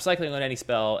can slap cycling on any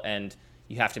spell, and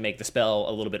you have to make the spell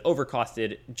a little bit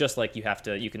overcosted, just like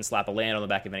you can slap a land on the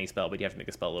back of any spell, but you have to make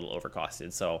the spell a little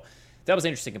overcosted. So, that was an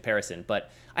interesting comparison.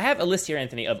 But I have a list here,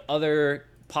 Anthony, of other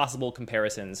possible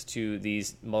comparisons to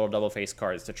these modal double face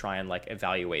cards to try and like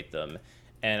evaluate them,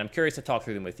 and I'm curious to talk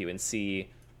through them with you and see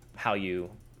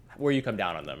where you come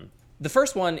down on them. The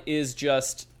first one is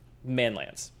just man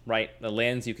lands, right? The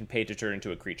lands you can pay to turn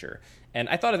into a creature. And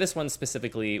I thought of this one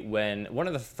specifically when one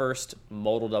of the first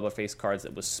modal double face cards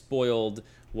that was spoiled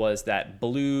was that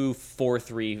blue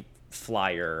 4/3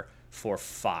 flyer for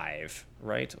 5,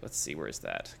 right? Let's see, where is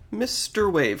that?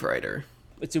 Mr. Wave Rider.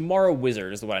 It's Umara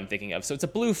Wizard is what I'm thinking of. So it's a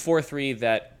blue 4/3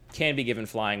 that can be given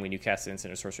flying when you cast an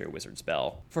instant or sorcery or wizard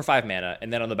spell for 5 mana,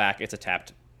 and then on the back it's a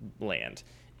tapped land.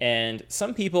 And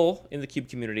some people in the Cube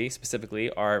community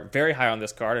specifically are very high on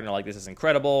this card and are like, this is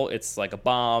incredible. It's like a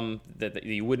bomb, that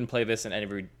you wouldn't play this in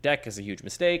every deck is a huge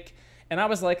mistake. And I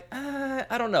was like,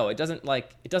 I don't know. It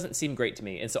doesn't seem great to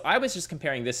me. And so I was just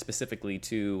comparing this specifically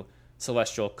to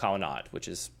Celestial Colonnade, which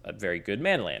is a very good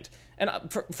mana land. And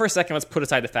for a second, let's put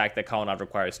aside the fact that Colonnade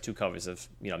requires 2 colors of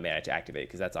mana to activate,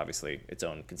 because that's obviously its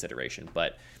own consideration.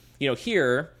 But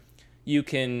here you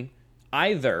can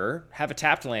either have a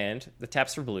tapped land that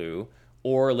taps for blue,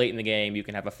 or late in the game you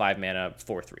can have a 5 mana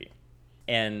 4/3.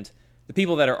 And the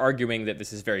people that are arguing that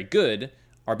this is very good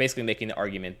are basically making the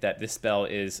argument that this spell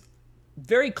is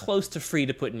very close to free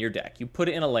to put in your deck. You put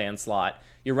it in a land slot,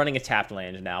 you're running a tapped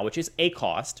land now, which is a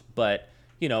cost, but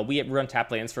we run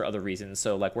tapped lands for other reasons.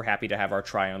 So like, we're happy to have our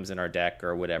Triomes in our deck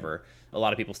or whatever. A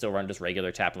lot of people still run just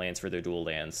regular tapped lands for their dual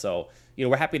lands. So,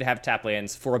 we're happy to have tapped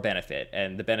lands for a benefit.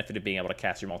 And the benefit of being able to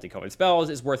cast your multicolored spells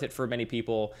is worth it for many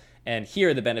people. And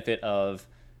here, the benefit of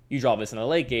you draw this in a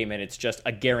late game and it's just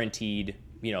a guaranteed,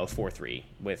 4/3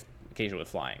 with occasionally with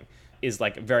flying is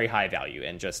like very high value.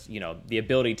 And just, the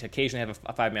ability to occasionally have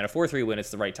a 5 mana 4/3 when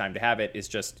it's the right time to have it is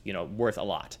just, worth a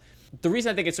lot. The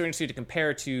reason I think it's so interesting to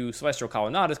compare to Celestial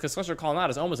Colonnade is because Celestial Colonnade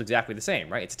is almost exactly the same,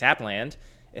 right? It's a tapped land.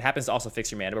 It happens to also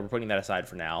fix your mana, but we're putting that aside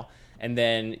for now. And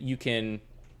then you can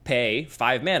pay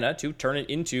 5 mana to turn it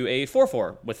into a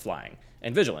 4/4 with flying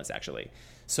and vigilance, actually.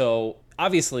 So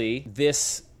obviously,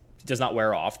 this does not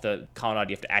wear off. The Colonnade,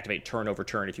 you have to activate turn over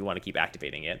turn if you want to keep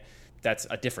activating it. That's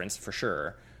a difference for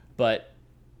sure. But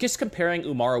just comparing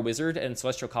Umara Wizard and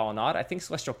Celestial Colonnade, I think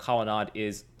Celestial Colonnade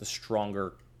is the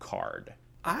stronger card.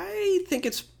 I think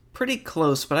it's pretty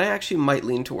close, but I actually might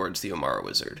lean towards the Umara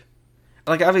Wizard.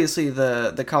 Like, obviously,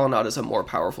 the Colonnade is a more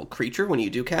powerful creature when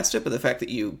you do cast it, but the fact that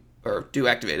you do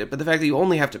activate it, but the fact that you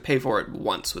only have to pay for it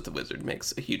once with the Wizard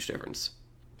makes a huge difference.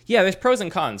 Yeah, there's pros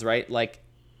and cons, right? Like,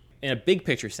 in a big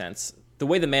picture sense, the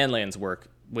way the manlands work,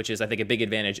 which is, I think, a big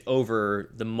advantage over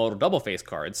the modal double-face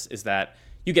cards, is that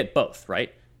you get both,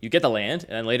 right? You get the land,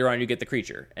 and then later on you get the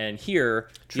creature. And here,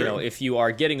 True. If you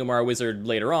are getting Umara Wizard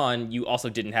later on, you also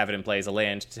didn't have it in play as a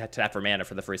land to tap for mana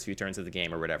for the first few turns of the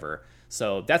game or whatever.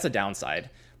 So that's a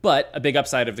downside. But a big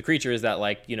upside of the creature is that,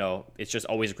 it's just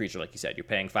always a creature, like you said. You're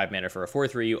paying 5 mana for a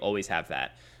 4/3, you always have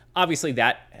that. Obviously,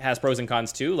 that has pros and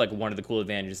cons too. Like, one of the cool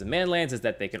advantages of manlands is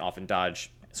that they can often dodge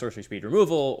sorcery speed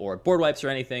removal or board wipes or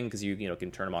anything, because you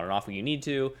can turn them on and off when you need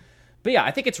to. But yeah,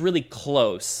 I think it's really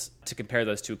close to compare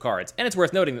those two cards. And it's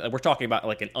worth noting that we're talking about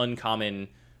like an uncommon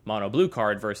mono blue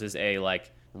card versus a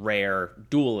rare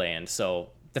dual land. So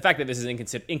the fact that this is in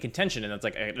contention and it's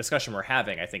like a discussion we're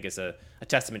having, I think is a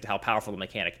testament to how powerful the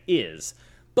mechanic is.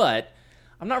 But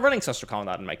I'm not running Celestial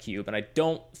Colonnade in my cube, and I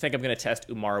don't think I'm going to test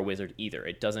Umara Wizard either.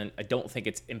 I don't think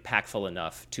it's impactful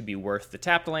enough to be worth the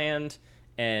tapped land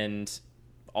and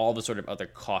all the sort of other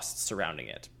costs surrounding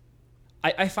it.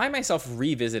 I find myself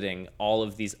revisiting all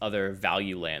of these other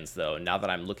value lands, though, now that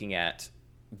I'm looking at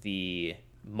the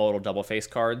modal double face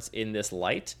cards in this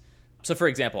light. So, for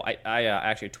example, I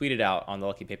actually tweeted out on the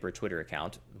Lucky Paper Twitter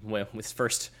account when this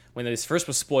first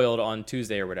was spoiled on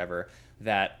Tuesday or whatever,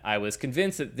 that I was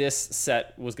convinced that this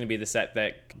set was going to be the set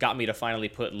that got me to finally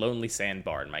put Lonely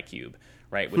Sandbar in my cube,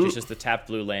 right? Which is just the tapped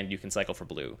blue land you can cycle for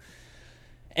blue.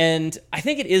 And I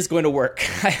think it is going to work.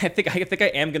 I think I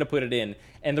am going to put it in.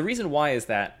 And the reason why is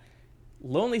that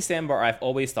Lonely Sandbar I've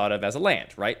always thought of as a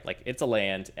land, right? Like, it's a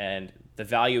land, and the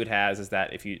value it has is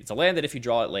that it's a land that if you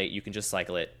draw it late, you can just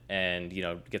cycle it and,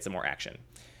 get some more action.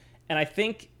 And I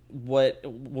think what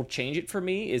will change it for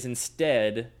me is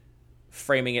instead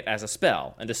framing it as a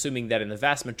spell and assuming that in the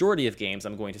vast majority of games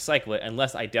I'm going to cycle it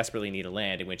unless I desperately need a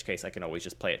land, in which case I can always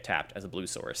just play it tapped as a blue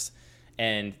source.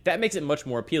 And that makes it much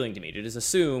more appealing to me to just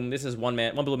assume this is one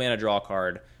blue mana draw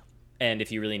card, and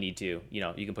if you really need to,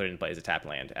 you can put it in play as a tap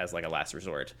land as like a last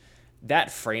resort.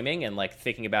 That framing and like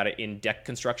thinking about it in deck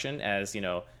construction as,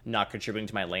 not contributing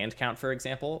to my land count, for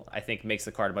example, I think makes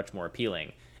the card much more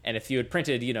appealing. And if you had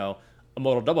printed, a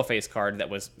modal double face card that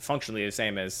was functionally the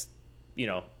same as,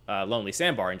 Lonely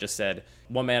Sandbar and just said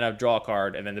 1 mana draw a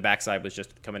card, and then the backside was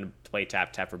just come in play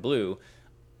tap for blue,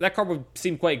 that card would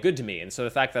seem quite good to me. And so the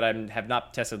fact that I have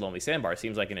not tested Lonely Sandbar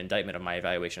seems like an indictment of my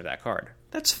evaluation of that card.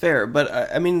 That's fair, but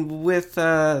with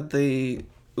the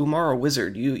Umara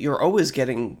Wizard, you're always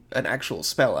getting an actual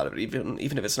spell out of it, even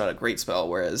if it's not a great spell,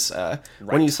 whereas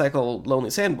when you cycle Lonely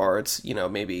Sandbar, it's,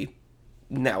 maybe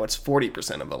now it's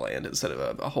 40% of a land instead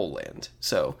of a whole land.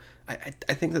 So I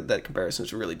think that comparison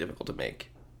is really difficult to make.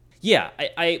 Yeah,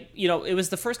 it was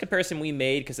the first comparison we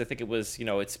made because I think it was,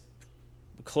 it's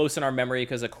close in our memory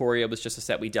because Ikoria was just a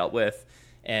set we dealt with.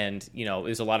 And,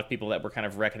 there's a lot of people that were kind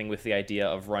of reckoning with the idea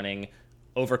of running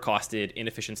overcosted,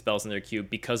 inefficient spells in their cube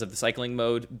because of the cycling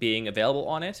mode being available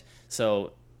on it.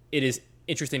 So it is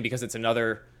interesting because it's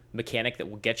another mechanic that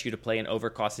will get you to play an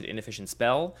overcosted, inefficient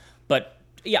spell. But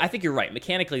yeah, I think you're right.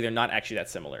 Mechanically, they're not actually that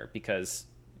similar because,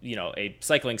 a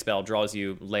cycling spell draws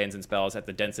you lands and spells at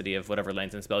the density of whatever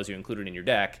lands and spells you included in your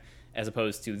deck, as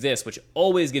opposed to this, which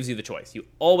always gives you the choice. You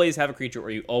always have a creature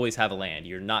or you always have a land.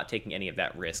 You're not taking any of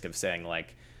that risk of saying,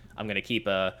 like, I'm going to keep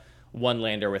a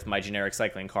one-lander with my generic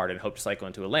cycling card and hope to cycle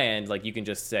into a land. Like, you can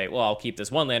just say, well, I'll keep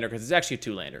this one-lander because it's actually a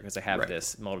two-lander because I have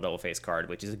this Molded Double-Face card,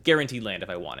 which is a guaranteed land if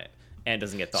I want it, and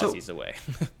doesn't get Thoughtseize away.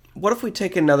 What if we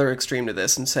take another extreme to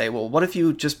this and say, well, what if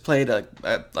you just played a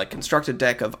constructed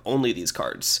deck of only these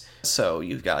cards? So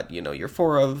you've got, your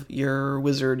 4 of your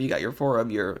wizard, you got your 4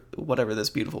 of your whatever this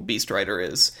beautiful beast rider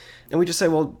is. And we just say,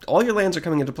 well, all your lands are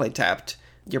coming into play tapped.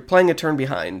 You're playing a turn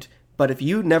behind. But if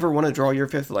you never want to draw your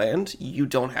 5th land, you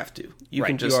don't have to. You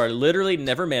can just... You are literally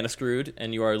never mana screwed,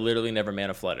 and you are literally never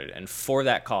mana flooded. And for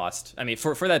that cost,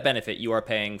 for that benefit, you are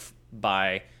paying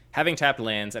by having tapped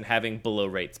lands and having below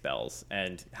rate spells.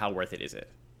 And how worth it is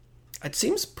it? It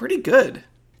seems pretty good.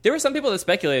 There were some people that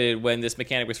speculated when this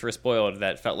mechanic was first spoiled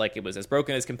that felt like it was as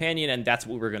broken as Companion, and that's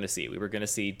what we were going to see. We were going to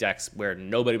see decks where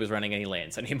nobody was running any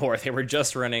lands anymore. They were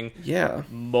just running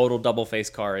modal double-face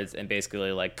cards and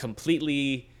basically like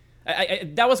completely...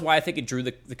 that was why I think it drew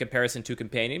the comparison to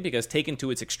Companion, because taken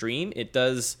to its extreme, it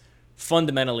does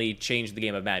fundamentally change the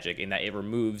game of Magic in that it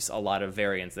removes a lot of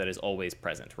variance that is always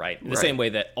present, right? In the same way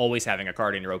that always having a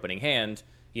card in your opening hand,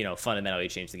 fundamentally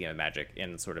changed the game of Magic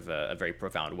in sort of a very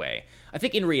profound way. I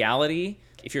think in reality,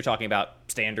 if you're talking about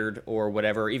Standard or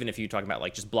whatever, even if you're talking about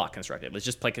like just block Constructed, let's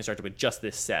just play Constructed with just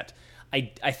this set,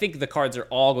 I think the cards are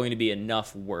all going to be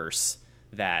enough worse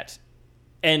that...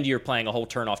 And you're playing a whole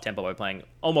turn off tempo by playing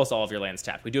almost all of your lands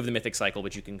tapped. We do have the Mythic Cycle,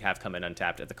 which you can have come in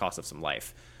untapped at the cost of some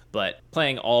life. But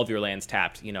playing all of your lands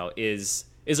tapped, is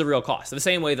a real cost. In the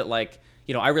same way that, like,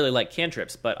 I really like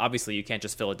cantrips, but obviously you can't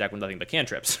just fill a deck with nothing but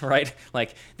cantrips, right?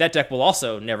 Like, that deck will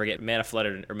also never get mana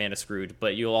flooded or mana screwed,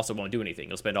 but you also won't do anything.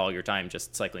 You'll spend all your time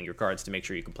just cycling your cards to make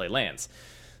sure you can play lands.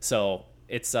 So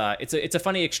it's a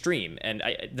funny extreme. And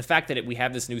the fact that we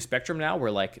have this new spectrum now where,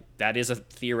 like, that is a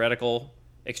theoretical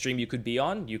extreme you could be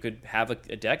on. You could have a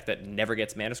deck that never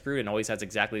gets mana screwed and always has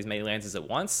exactly as many lands as it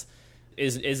wants,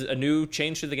 is a new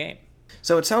change to the game.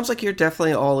 So it sounds like you're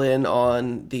definitely all in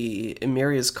on the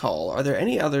Emeria's Call. Are there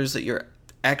any others that you're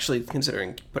actually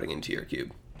considering putting into your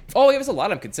cube? Oh, there's a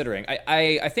lot I'm considering.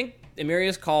 I think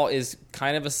Emeria's Call is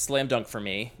kind of a slam dunk for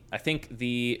me. I think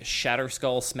the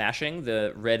Shatterskull Smashing,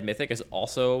 the red mythic, is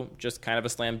also just kind of a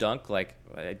slam dunk. Like,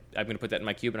 I'm going to put that in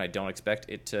my cube, and I don't expect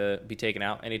it to be taken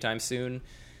out anytime soon.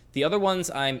 The other ones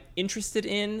I'm interested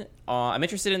in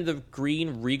the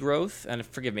green Regrowth, and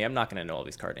forgive me, I'm not going to know all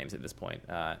these card names at this point.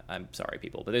 I'm sorry,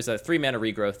 people, but there's a 3-mana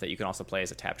Regrowth that you can also play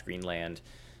as a tapped green land.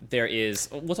 There is,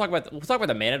 we'll talk about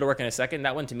the Mana Dork in a second.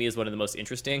 That one to me is one of the most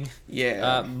interesting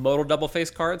modal double face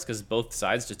cards, because both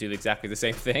sides just do exactly the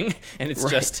same thing, and it's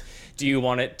just, do you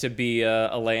want it to be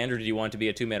a land or do you want it to be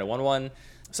a 2-mana 1/1?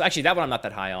 So actually, that one I'm not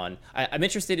that high on. I'm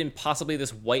interested in possibly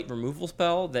this white removal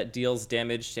spell that deals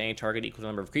damage to any target equal to the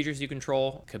number of creatures you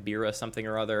control. Kabira something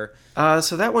or other.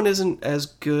 So that one isn't as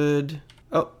good.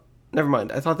 Oh, never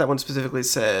mind. I thought that one specifically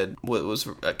said was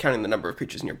counting the number of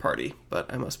creatures in your party,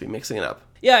 but I must be mixing it up.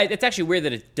 Yeah, it's actually weird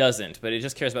that it doesn't, but it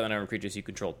just cares about the number of creatures you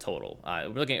control total.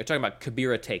 We're talking about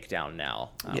Kabira Takedown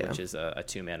now, which is a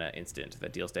 2-mana instant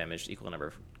that deals damage equal to the number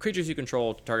of creatures you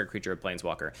control to target creature or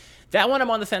planeswalker. That one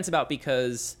I'm on the fence about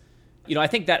because, I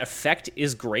think that effect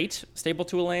is great, stable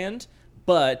to a land,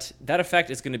 but that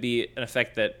effect is going to be an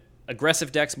effect that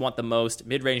aggressive decks want the most,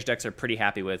 mid-range decks are pretty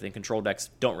happy with, and control decks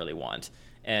don't really want.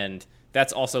 And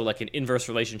that's also like an inverse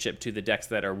relationship to the decks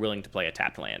that are willing to play a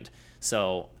tapped land.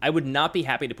 So I would not be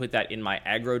happy to put that in my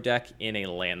aggro deck in a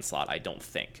land slot, I don't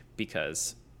think,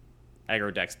 because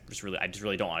aggro decks I just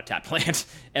really don't want to tap land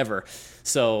ever.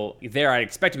 So there I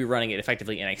expect to be running it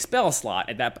effectively in a spell slot,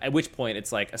 at which point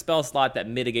it's like a spell slot that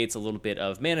mitigates a little bit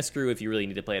of mana screw. If you really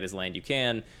need to play it as land, you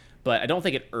can, but I don't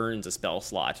think it earns a spell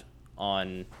slot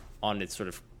on its sort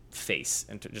of face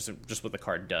and just what the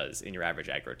card does in your average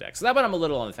aggro deck. So that one I'm a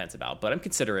little on the fence about, but I'm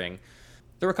considering.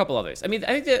 There were a couple others. I mean,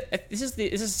 I think that this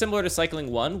is similar to Cycling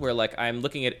 1, where like I'm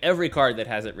looking at every card that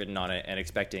has it written on it and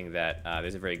expecting that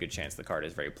there's a very good chance the card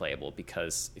is very playable,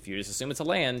 because if you just assume it's a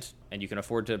land and you can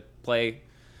afford to play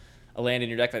a land in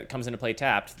your deck that comes into play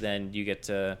tapped, then you get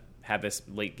to have this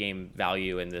late game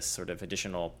value and this sort of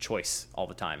additional choice all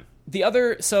the time.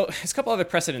 So there's a couple other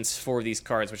precedents for these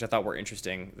cards, which I thought were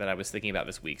interesting that I was thinking about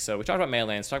this week. So we talked about mana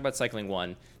lands, talked about Cycling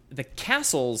 1. The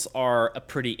castles are a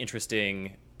pretty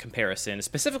interesting comparison,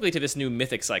 specifically to this new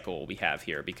Mythic cycle we have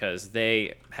here, because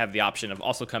they have the option of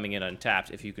also coming in untapped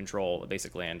if you control a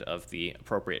basic land of the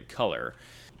appropriate color.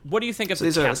 What do you think of the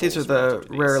castles? These are the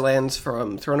rare lands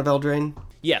from Throne of Eldraine?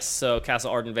 Yes, so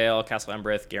Castle Ardenvale, Castle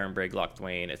Embrith, Garenbrig, Loch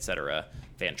Thwain, etc.,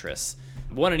 Vantress.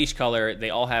 One in each color. They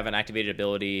all have an activated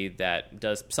ability that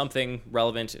does something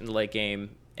relevant in the late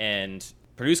game and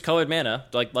produce colored mana,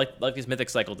 like this Mythic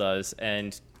cycle does,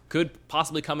 and could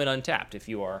possibly come in untapped if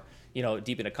you are,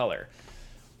 deep in a color.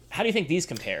 How do you think these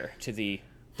compare to the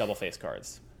double face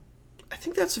cards? I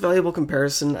think that's a valuable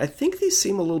comparison. I think these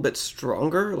seem a little bit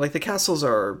stronger. Like, the castles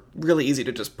are really easy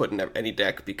to just put in any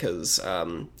deck because,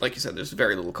 like you said, there's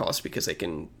very little cost because they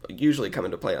can usually come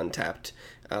into play untapped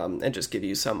and just give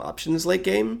you some options late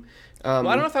game. Well,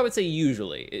 I don't know if I would say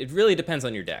usually. It really depends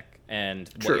on your deck and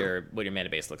what your mana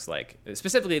base looks like.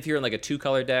 Specifically, if you're in like a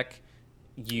 2-color deck,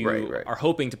 you are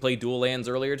hoping to play dual lands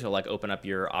earlier to like open up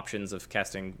your options of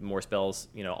casting more spells,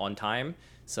 on time.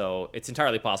 So it's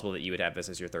entirely possible that you would have this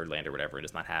as your third land or whatever and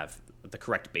just not have the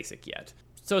correct basic yet.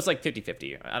 So it's like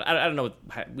 50-50. I don't know.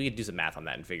 We could do some math on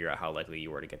that and figure out how likely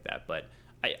you were to get that. But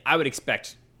I would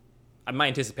expect, my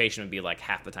anticipation would be like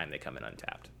half the time they come in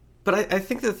untapped. But I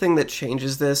think the thing that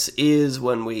changes this is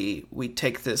when we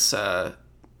take this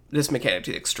this mechanic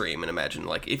to the extreme and imagine,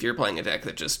 like, if you're playing a deck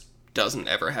that just doesn't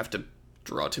ever have to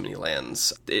draw too many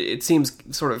lands, it seems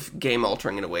sort of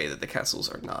game-altering in a way that the castles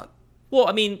are not. Well,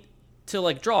 I mean, to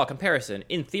like draw a comparison,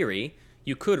 in theory,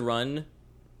 you could run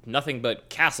nothing but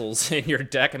castles in your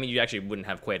deck. I mean, you actually wouldn't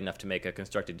have quite enough to make a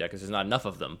constructed deck because there's not enough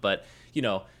of them. But,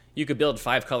 you could build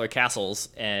 5-color castles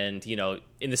and,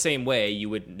 in the same way, you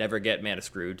would never get mana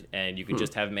screwed. And you could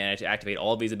just have mana to activate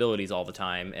all of these abilities all the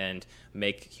time and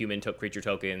make human creature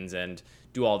tokens and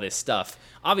do all this stuff.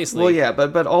 Obviously... Well, yeah,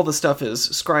 but all the stuff is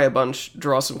scry a bunch,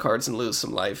 draw some cards and lose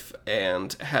some life,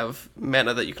 and have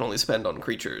mana that you can only spend on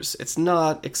creatures. It's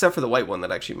not, except for the white one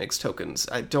that actually makes tokens,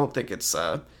 I don't think it's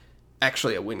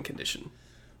actually a win condition.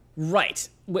 Right,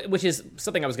 which is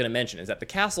something I was going to mention, is that the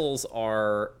castles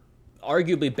are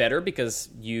arguably better because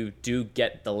you do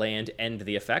get the land and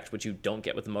the effect, which you don't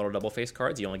get with the modal double face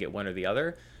cards. You only get one or the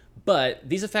other. But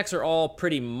these effects are all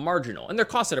pretty marginal, and they're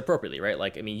costed appropriately, right?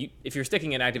 Like, I mean, if you're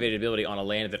sticking an activated ability on a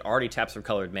land that already taps for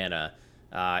colored mana,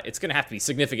 it's going to have to be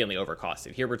significantly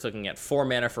overcosted. Here we're looking at 4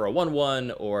 mana for a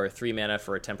 1/1, or 3 mana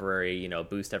for a temporary,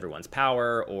 boost everyone's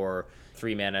power, or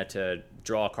 3 mana to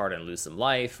draw a card and lose some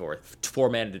life, or 4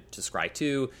 mana to scry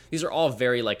 2. These are all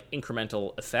very, like,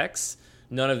 incremental effects.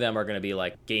 None of them are going to be,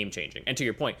 like, game-changing. And to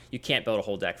your point, you can't build a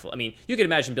whole deck full. I mean, you can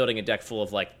imagine building a deck full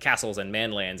of, like, castles and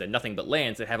man lands and nothing but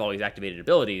lands that have all these activated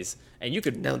abilities, and you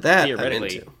could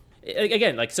theoretically...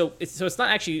 Again, like, so it's not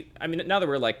actually... I mean, now that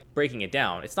we're, like, breaking it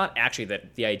down, it's not actually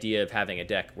that the idea of having a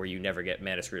deck where you never get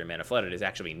mana screwed or mana flooded is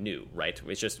actually new, right?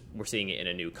 It's just we're seeing it in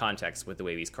a new context with the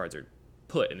way these cards are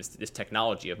put, and this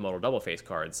technology of modal double-face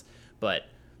cards. But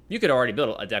you could already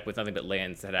build a deck with nothing but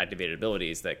lands that had activated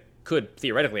abilities that could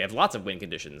theoretically have lots of win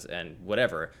conditions and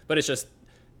whatever, but it's just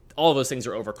all of those things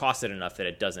are overcosted enough that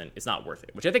it's not worth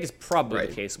it, which I think is probably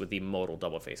the case with the modal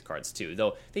double face cards too,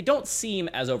 though they don't seem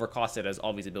as overcosted as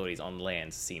all these abilities on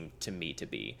lands seem to me to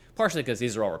be, partially because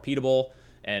these are all repeatable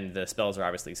and the spells are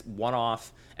obviously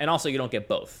one-off, and also you don't get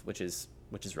both, which is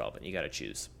relevant. You got to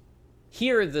choose.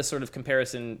 Here, the sort of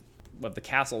comparison of the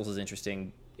castles is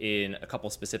interesting in a couple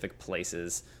specific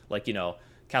places, like,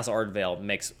 Castle Ardenvale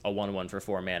makes a 1/1 for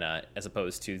 4 mana, as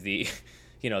opposed to the,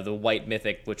 the white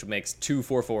mythic, which makes 2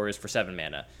 4/4s for 7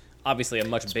 mana. Obviously, a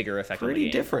much bigger effect on the game.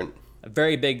 Pretty different. A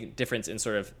very big difference in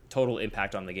sort of total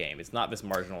impact on the game. It's not this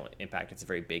marginal impact; it's a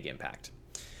very big impact.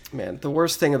 Man, the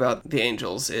worst thing about the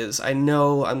Angels is I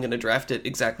know I'm going to draft it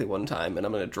exactly one time, and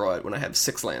I'm going to draw it when I have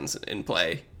 6 lands in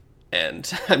play,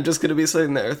 and I'm just going to be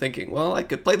sitting there thinking, well, I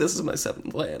could play this as my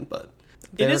 7th land, but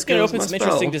it is going to open some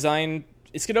interesting design.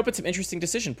 It's going to open some interesting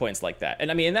decision points like that.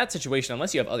 And I mean, in that situation,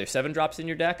 unless you have other 7-drops in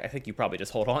your deck, I think you probably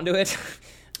just hold on to it.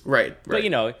 Right. But,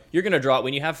 you're going to draw it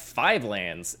when you have 5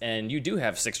 lands, and you do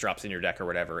have 6 drops in your deck or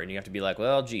whatever, and you have to be like,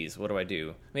 well, geez, what do I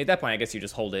do? I mean, at that point, I guess you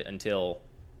just hold it until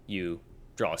you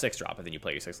draw a 6-drop, and then you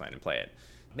play your 6th land and play it.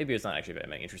 Maybe it's not actually that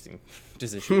many interesting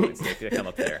decision points that come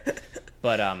up there.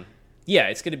 But, yeah,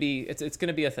 it's going to be a thing. It's going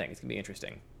to be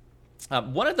interesting.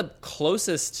 One of the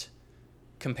closest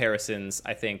comparisons,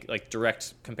 I think, like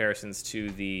direct comparisons to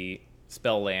the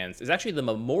spell lands, is actually the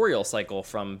Memorial cycle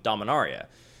from Dominaria.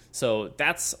 So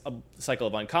that's a cycle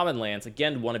of uncommon lands,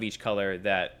 again, one of each color,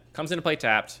 that comes into play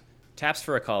tapped, taps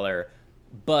for a color,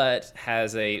 but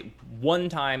has a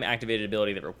one-time activated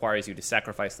ability that requires you to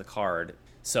sacrifice the card.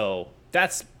 So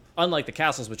that's unlike the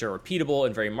castles, which are repeatable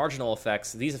and very marginal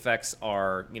effects. These effects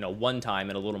are, one-time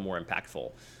and a little more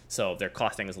impactful. So their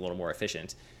costing is a little more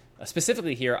efficient.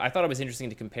 Specifically here, I thought it was interesting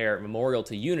to compare Memorial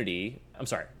to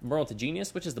Memorial to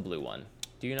Genius, which is the blue one.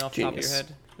 Do you know off the top of your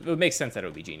head? It would make sense that it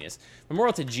would be Genius.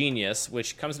 Memorial to Genius,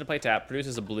 which comes into play tap,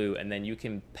 produces a blue, and then you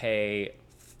can pay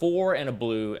 4 and a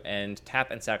blue and tap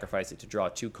and sacrifice it to draw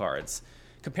 2 cards.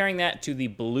 Comparing that to the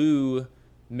blue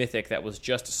mythic that was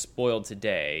just spoiled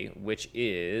today, which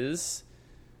is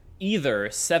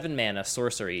either 7 mana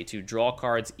sorcery to draw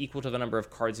cards equal to the number of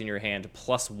cards in your hand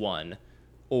plus 1,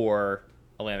 or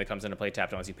a land that comes into play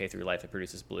tapped, and once you pay 3 life, it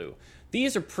produces blue.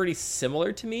 These are pretty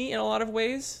similar to me in a lot of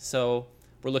ways. So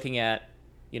we're looking at,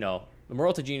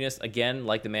 Memorial to Genius, again,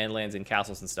 like the mana lands and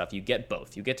castles and stuff, you get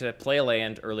both. You get to play a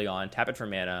land early on, tap it for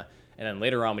mana, and then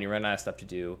later on when you run out of stuff to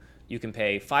do, you can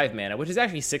pay 5 mana, which is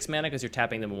actually 6 mana because you're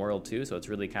tapping the Memorial too, so it's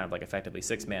really kind of like effectively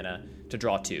 6 mana to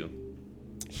draw 2.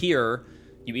 Here,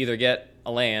 you either get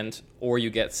a land or you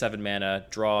get 7 mana,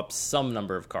 draw up some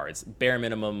number of cards. Bare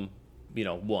minimum,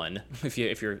 1 if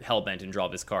you're hellbent and draw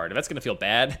this card. If that's gonna feel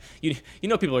bad,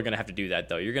 people are gonna have to do that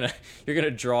though. You're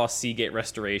gonna draw Seagate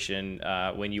Restoration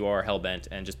when you are hellbent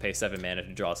and just pay 7 mana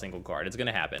to draw a single card. It's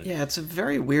gonna happen. Yeah, it's a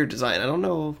very weird design. I don't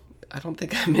know. I don't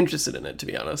think I'm interested in it, to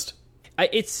be honest. I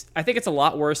think it's a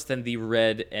lot worse than the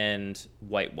red and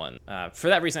white one. For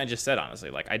that reason I just said,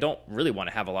 honestly, I don't really want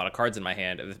to have a lot of cards in my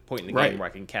hand at the point in the game where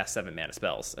I can cast 7 mana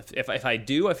spells. If I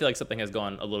do, I feel like something has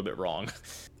gone a little bit wrong,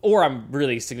 or I'm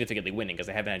really significantly winning because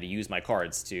I haven't had to use my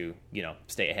cards to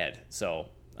stay ahead. So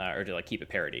or to keep it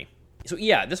parity. So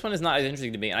yeah, this one is not as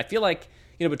interesting to me, and I feel like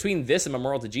between this and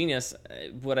Memorial to Genius,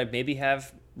 would I maybe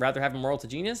rather have Memorial to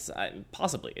Genius?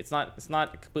 Possibly. It's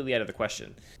not completely out of the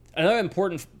question. Another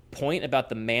important point about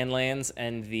the man lands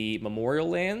and the Memorial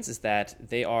lands is that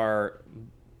they are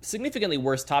significantly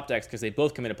worse top decks because they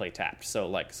both come into play tapped. So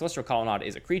Celestial Colonnade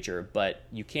is a creature, but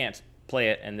you can't play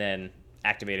it and then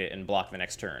activate it and block the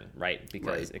next turn, right?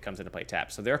 Because it comes into play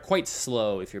tapped. So they're quite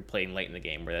slow if you're playing late in the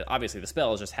game, where obviously the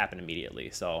spells just happen immediately.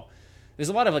 So there's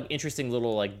a lot of interesting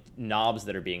little knobs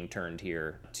that are being turned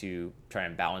here to try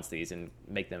and balance these and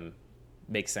make them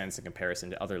make sense in comparison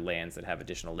to other lands that have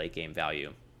additional late game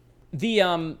value.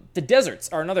 The deserts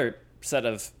are another set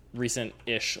of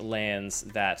recent-ish lands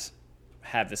that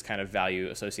have this kind of value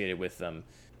associated with them.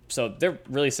 So they're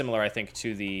really similar, I think,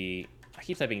 to the... I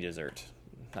keep typing desert.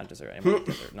 Not desert. I mean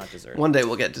desert, not desert. One day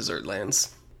we'll get desert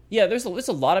lands. Yeah, there's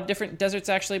a lot of different deserts,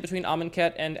 actually, between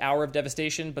Amonkhet and Hour of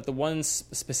Devastation, but the ones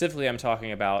specifically I'm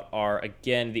talking about are,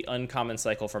 again, the uncommon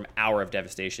cycle from Hour of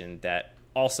Devastation that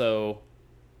also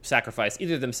sacrifice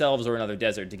either themselves or another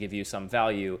desert to give you some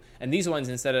value. And these ones,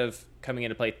 instead of coming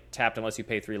into play tapped unless you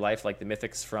pay 3 life, like the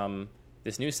mythics from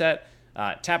this new set,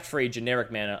 tapped for a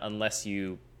generic mana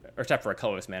or tapped for a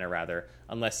colorless mana, rather,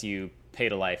 unless you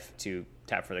paid a life to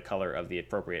tap for the color of the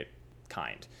appropriate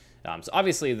kind. So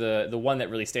obviously the one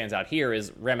that really stands out here is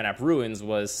Ramunap Ruins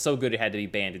was so good it had to be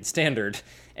banned in Standard,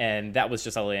 and that was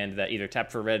just a land that either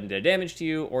tapped for red and did damage to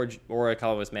you, or a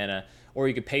colorless mana, or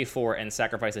you could pay 4 and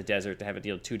sacrifice a desert to have it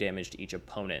deal 2 damage to each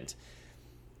opponent.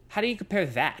 How do you compare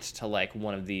that to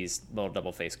one of these little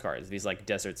double face cards, these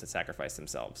deserts that sacrifice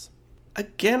themselves?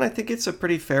 Again, I think it's a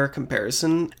pretty fair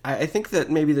comparison. I think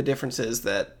that maybe the difference is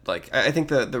that, I think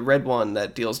the red one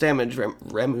that deals damage,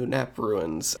 Ramunap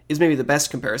Ruins, is maybe the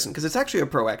best comparison, because it's actually a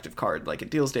proactive card. It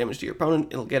deals damage to your opponent,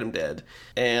 it'll get him dead.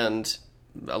 And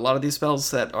a lot of these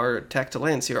spells that are tacked to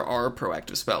lands here are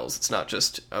proactive spells. It's not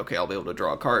just, okay, I'll be able to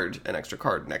draw an extra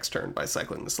card next turn by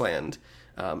cycling this land.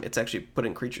 It's actually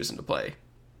putting creatures into play.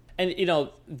 And,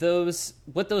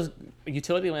 what those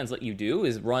utility lands let you do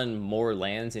is run more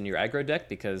lands in your aggro deck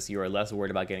because you are less worried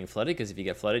about getting flooded, because if you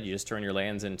get flooded, you just turn your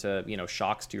lands into,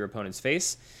 shocks to your opponent's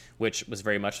face, which was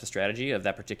very much the strategy of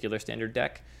that particular Standard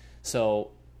deck.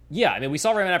 So, yeah, we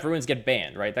saw Ramunap Ruins get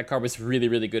banned, right? That card was really,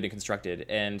 really good and constructed.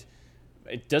 And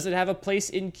does it have a place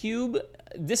in Cube?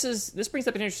 This brings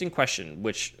up an interesting question,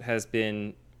 which has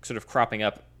been sort of cropping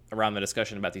up around the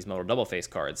discussion about these modal double face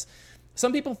cards.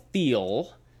 Some people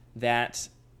feel that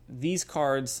these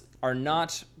cards are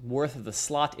not worth the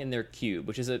slot in their cube,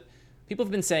 which is people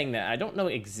have been saying that. I don't know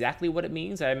exactly what it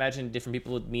means. I imagine different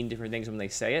people would mean different things when they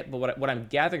say it, but what I'm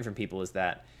gathering from people is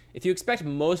that if you expect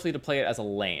mostly to play it as a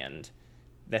land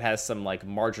that has some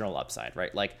marginal upside,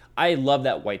 right? I love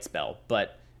that white spell,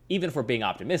 but even if we're being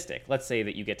optimistic, let's say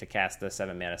that you get to cast the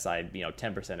 7 mana side,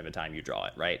 10% of the time you draw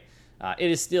it, right?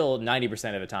 It is still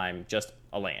 90% of the time just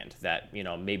a land that,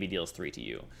 maybe deals 3 to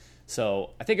you. So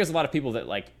I think there's a lot of people that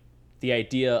the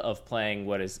idea of playing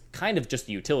what is kind of just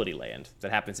a utility land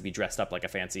that happens to be dressed up like a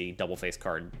fancy double-faced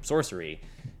card sorcery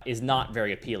is not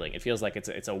very appealing. It feels like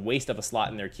it's a waste of a slot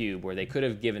in their cube where they could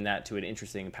have given that to an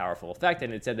interesting, powerful effect,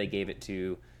 and instead they gave it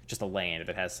to just a land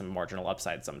that has some marginal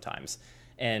upside sometimes.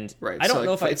 And right. I don't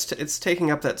know if it's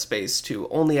taking up that space to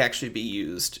only actually be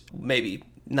used, maybe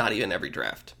not even every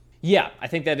draft. Yeah, I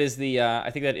think that is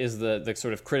the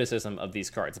sort of criticism of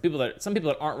these cards. Some people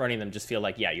that aren't running them just feel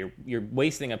like, yeah, you're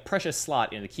wasting a precious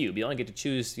slot in the cube. You only get to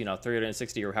choose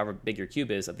 360 or however big your cube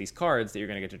is of these cards that you're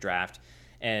going to get to draft,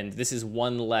 and this is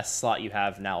one less slot you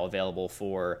have now available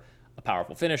for a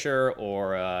powerful finisher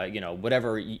or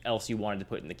whatever else you wanted to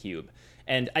put in the cube.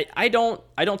 And I don't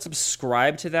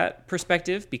subscribe to that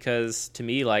perspective, because to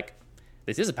me, like,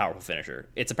 this is a powerful finisher.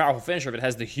 It's a powerful finisher if it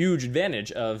has the huge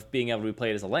advantage of being able to be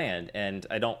played as a land, and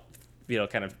I don't,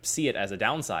 kind of see it as a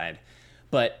downside.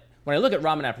 But when I look at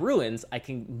Ramunap Ruins, I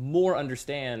can more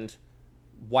understand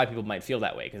why people might feel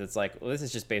that way, because it's like, well, this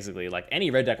is just basically like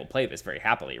any red deck will play this very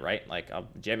happily, right? Like, I'll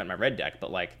jam it in my red deck,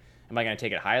 but like, am I going to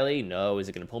take it highly? No. Is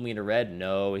it going to pull me into red?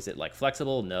 No. Is it like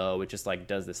flexible? No. It just like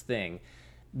does this thing,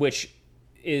 which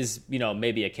is,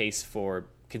 maybe a case for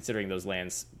considering those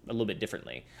lands a little bit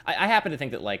differently. I happen to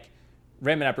think that like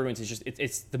Ramunap Ruins is just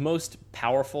it's the most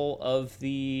powerful of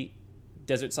the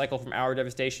Desert Cycle from Hour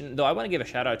Devastation. Though I want to give a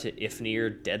shout out to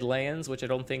Ifnir Deadlands, which I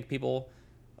don't think people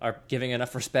are giving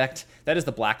enough respect. That is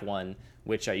the black one,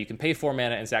 which you can pay 4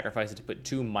 mana and sacrifice it to put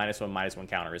 2 -1/-1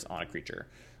 counters on a creature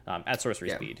at sorcery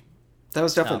speed. That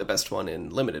was definitely the best one in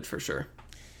Limited for sure.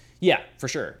 Yeah, for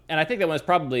sure. And I think that one is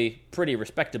probably pretty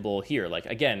respectable here. Like,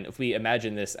 again, if we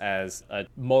imagine this as a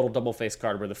modal double-face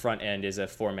card where the front end is a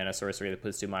 4-mana sorcery that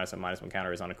puts 2 -1/-1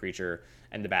 counters on a creature,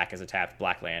 and the back is a tapped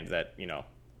black land that,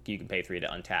 you can pay 3 to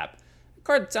untap. The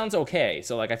card sounds okay.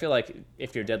 So, like, I feel like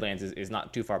if your Deadlands is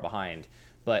not too far behind.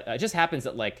 But it just happens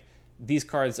that, like, these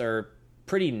cards are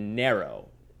pretty narrow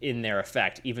in their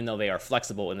effect, even though they are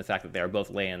flexible in the fact that they are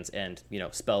both lands and,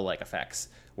 spell-like effects.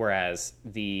 Whereas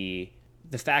the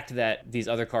fact that these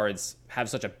other cards have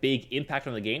such a big impact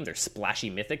on the game, they're splashy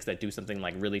mythics that do something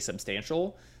like really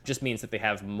substantial, just means that they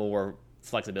have more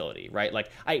flexibility, right? Like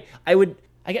I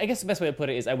guess the best way to put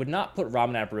it is I would not put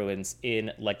Ramunap Ruins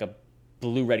in like a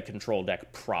blue-red control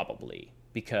deck probably,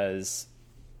 because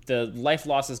the life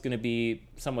loss is going to be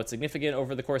somewhat significant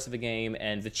over the course of a game,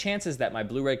 and the chances that my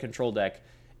blue-red control deck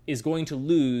is going to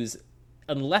lose,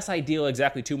 unless I deal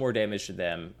exactly 2 more damage to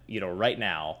them, right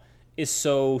now, is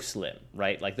so slim,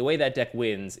 right? Like, the way that deck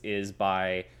wins is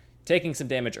by taking some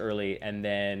damage early and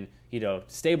then,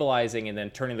 stabilizing and then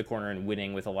turning the corner and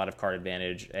winning with a lot of card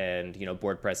advantage and,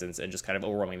 board presence and just kind of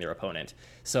overwhelming their opponent.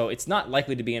 So it's not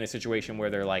likely to be in a situation where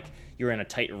they're like, you're in a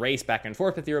tight race back and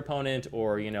forth with your opponent,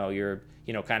 or, you're,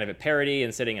 kind of at parity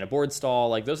and sitting in a board stall.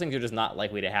 Like, those things are just not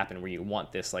likely to happen where you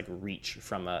want this, like, reach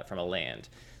from a land.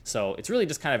 So it's really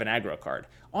just kind of an aggro card.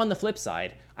 On the flip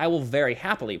side, I will very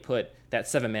happily put that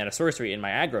 7-mana sorcery in my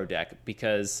aggro deck,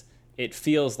 because it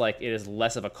feels like it is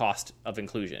less of a cost of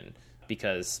inclusion,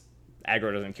 because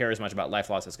aggro doesn't care as much about life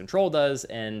loss as control does.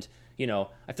 And,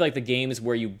 I feel like the games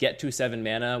where you get to 7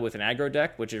 mana with an aggro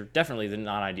deck, which are definitely the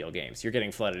non-ideal games, you're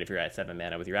getting flooded if you're at 7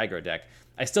 mana with your aggro deck.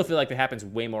 I still feel like that happens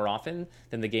way more often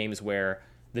than the games where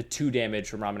the 2 damage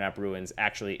from Ramunap Ruins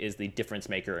actually is the difference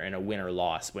maker in a win or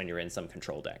loss when you're in some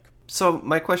control deck. So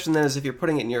my question then is, if you're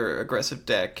putting it in your aggressive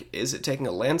deck, is it taking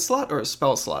a land slot or a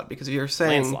spell slot? Because if you're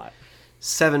saying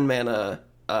 7 mana,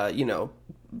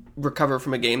 recover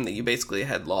from a game that you basically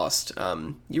had lost,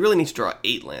 you really need to draw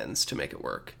 8 lands to make it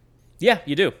work. Yeah,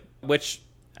 you do. Which,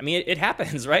 I mean, it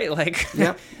happens, right? Like,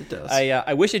 yeah, it does.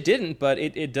 I wish it didn't, but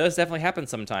it does definitely happen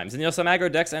sometimes. And some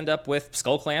aggro decks end up with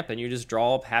Skull Clamp, and you just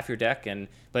draw half your deck,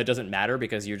 but it doesn't matter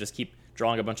because you just keep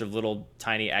drawing a bunch of little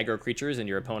tiny aggro creatures, and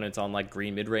your opponent's on like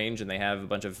green mid range, and they have a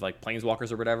bunch of like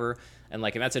planeswalkers or whatever. And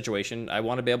like in that situation, I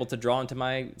want to be able to draw into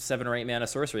my 7 or 8 mana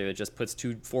sorcery that just puts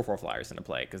 2 4/4 flyers into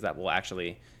play, because that will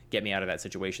actually get me out of that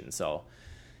situation. So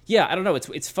yeah, I don't know.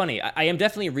 It's funny. I am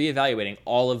definitely reevaluating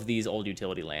all of these old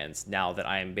utility lands now that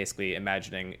I am basically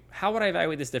imagining, how would I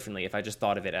evaluate this differently if I just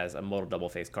thought of it as a modal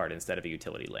double-face card instead of a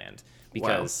utility land?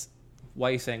 Because Why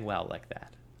are you saying wow like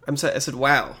that? I said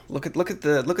wow. Look at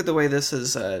the way this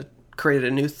has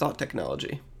created a new thought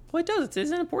technology. Well, it does.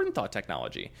 It's an important thought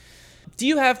technology.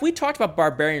 We talked about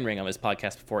Barbarian Ring on this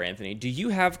podcast before, Anthony. Do you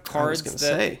have cards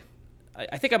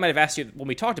I think I might have asked you when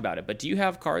we talked about it, but do you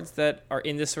have cards that are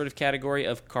in this sort of category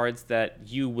of cards that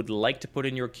you would like to put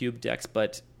in your cube decks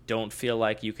but don't feel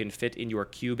like you can fit in your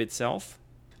cube itself?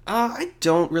 I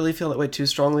don't really feel that way too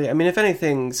strongly. I mean, if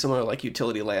anything, similar like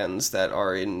utility lands that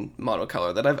are in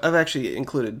monocolor, that I've actually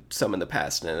included some in the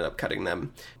past and ended up cutting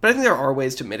them. But I think there are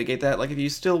ways to mitigate that. Like if you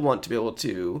still want to be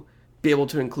able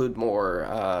to include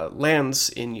more lands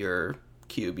in your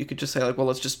cube, you could just say like, well,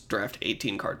 let's just draft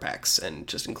 18 card packs and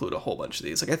just include a whole bunch of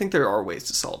these. Like I think there are ways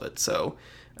to solve it. So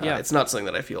it's not something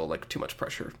that I feel like too much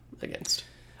pressure against.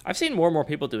 I've seen more and more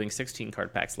people doing 16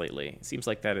 card packs lately. It seems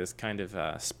like that is kind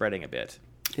of spreading a bit,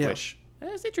 which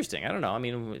is interesting. I don't know. I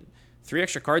mean, 3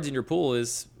 extra cards in your pool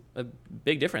is a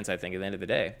big difference, I think, at the end of the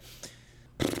day.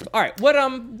 All right,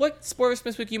 what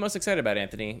Sportsman's Week are you most excited about,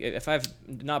 Anthony? If I've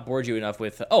not bored you enough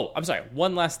with... Oh, I'm sorry.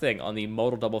 One last thing on the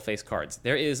modal double face cards.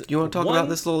 There is... You want to talk about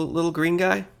this little green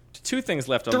guy? 2 things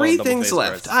left on 3 modal double things face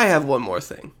left. cards. I have one more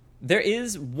thing. There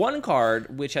is one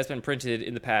card which has been printed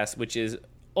in the past, which is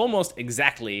almost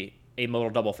exactly a modal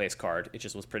double face card. It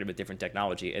just was printed with different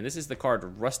technology, and this is the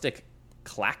card Rustic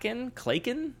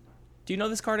Claken? Do you know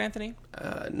this card, Anthony?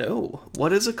 No.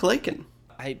 What is a Claken?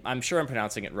 I'm sure I'm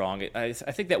pronouncing it wrong. I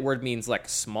think that word means like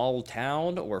small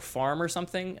town or farm or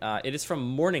something. It is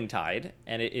from Morningtide,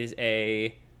 and it is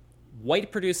a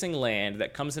white-producing land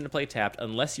that comes into play tapped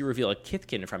unless you reveal a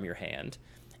Kithkin from your hand.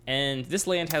 And this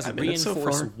land has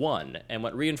Reinforce 1. And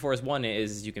what Reinforce 1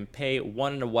 is you can pay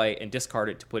 1 and a white and discard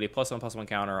it to put a +1/+1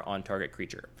 counter on target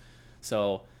creature.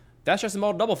 So that's just a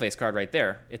modal double face card right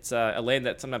there. It's a land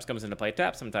that sometimes comes into play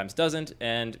tapped, sometimes doesn't,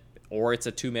 or it's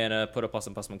a 2 mana, put a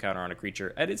 +1/+1 counter on a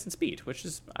creature at instant speed, which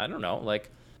is, I don't know,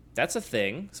 like, that's a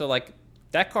thing. So, like,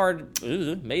 that card,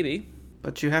 maybe.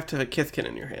 But you have to have a Kithkin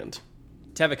in your hand.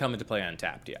 To have it come into play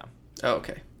untapped, yeah. Oh,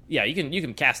 okay. Yeah, you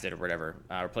can cast it or whatever,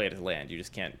 or play it as a land. You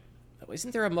just can't...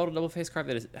 Isn't there a modal double face card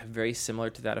that is very similar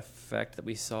to that effect that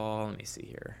we saw? Let me see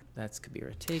here. That's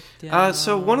Kabira Takedown.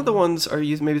 So one of the ones, are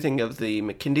you maybe thinking of the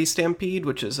McKindy Stampede,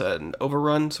 which is an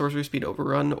overrun, sorcery speed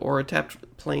overrun, or a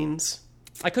tapped plains?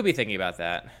 I could be thinking about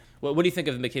that. What do you think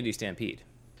of McKindy Stampede?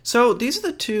 So these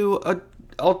are the 2,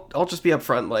 I'll just be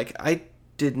upfront, like, I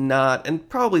did not, and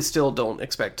probably still don't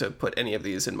expect to put any of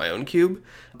these in my own cube,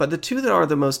 but the 2 that are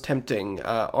the most tempting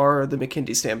are the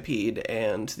McKindy Stampede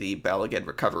and the Bala Ged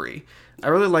Recovery. I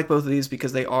really like both of these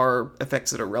because they are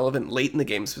effects that are relevant late in the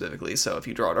game specifically, so if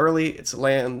you draw it early, it's a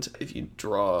land. If you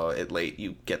draw it late,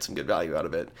 you get some good value out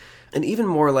of it. And even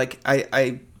more, like,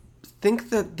 I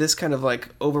think that this kind of like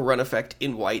overrun effect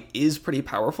in white is pretty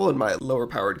powerful in my lower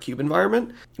powered cube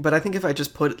environment, but I think if I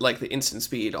just put like the instant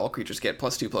speed, all creatures get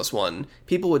 +2/+1,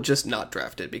 people would just not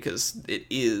draft it because it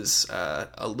is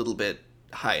a little bit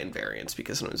high in variance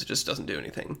because sometimes it just doesn't do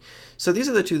anything. So these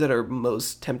are the 2 that are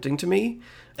most tempting to me.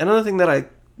 Another thing that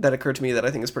occurred to me that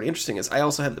I think is pretty interesting is I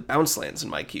also have the bounce lands in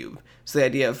my cube. So the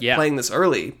idea of playing this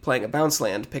early, playing a bounce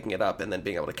land, picking it up, and then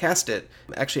being able to cast it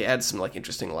actually adds some like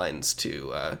interesting lines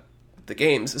to the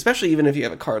games, especially even if you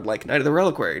have a card like Knight of the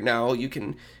Reliquary. Now you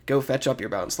can go fetch up your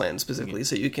bounce land specifically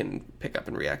so you can pick up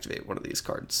and reactivate one of these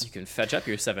cards. You can fetch up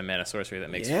your 7 mana sorcery that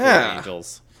makes 4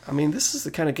 angels. I mean, this is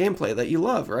the kind of gameplay that you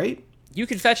love, right? You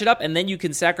can fetch it up, and then you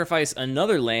can sacrifice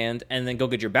another land, and then go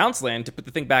get your bounce land to put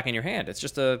the thing back in your hand. It's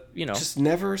just a, just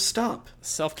never stop.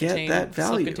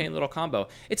 Self-contained little combo.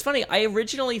 It's funny, I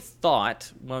originally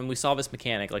thought, when we saw this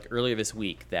mechanic, like earlier this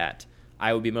week, that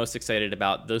I would be most excited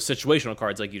about those situational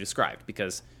cards like you described,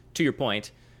 because, to your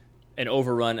point, an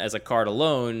overrun as a card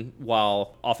alone,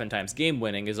 while oftentimes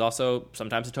game-winning, is also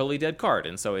sometimes a totally dead card,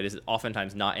 and so it is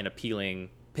oftentimes not an appealing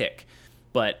pick.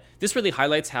 But this really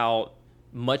highlights how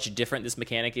much different this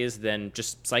mechanic is than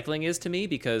just cycling is to me,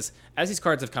 because as these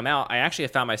cards have come out, I actually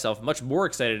have found myself much more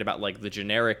excited about like the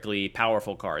generically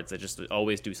powerful cards that just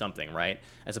always do something, right?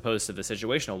 As opposed to the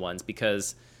situational ones,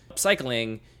 because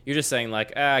cycling, you're just saying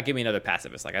like, give me another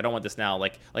pacifist. Like, I don't want this now.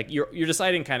 Like you're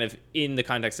deciding kind of in the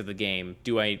context of the game,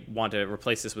 do I want to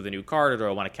replace this with a new card, or do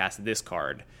I want to cast this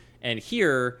card? And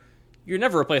here, you're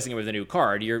never replacing it with a new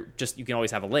card. You can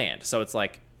always have a land. So it's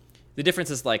like, the difference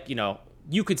is like,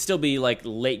 you could still be like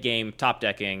late game top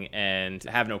decking and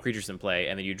have no creatures in play,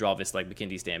 and then you draw this like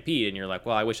McKindy Stampede, and you're like,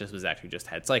 well, I wish this was actually just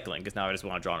had cycling, because now I just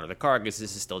want to draw another card because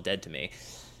this is still dead to me.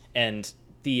 And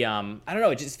the I don't know,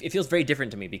 it feels very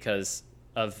different to me because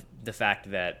of the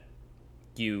fact that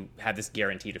you have this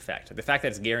guaranteed effect. The fact that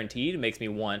it's guaranteed makes me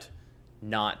want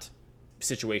not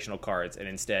situational cards and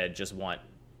instead just want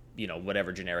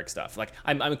whatever generic stuff. Like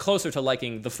I'm closer to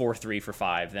liking the 4/3 for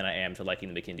 5 than I am to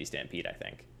liking the McKindy Stampede, I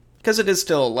think. Because it is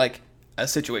still, like, a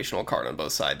situational card on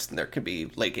both sides, and there could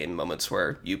be late-game moments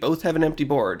where you both have an empty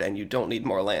board and you don't need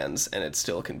more lands, and it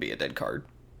still can be a dead card.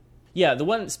 Yeah, the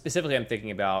one specifically I'm thinking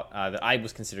about that I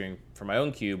was considering for my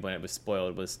own cube when it was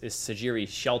spoiled is Sajiri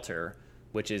Shelter,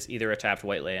 which is either a tapped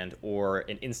white land or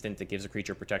an instant that gives a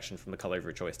creature protection from the color of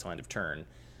your choice till end of turn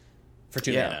for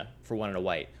 2 mana for 1 and a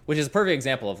white, which is a perfect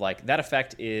example of like that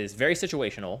effect is very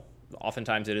situational.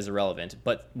 Oftentimes it is irrelevant,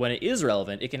 but when it is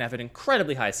relevant, it can have an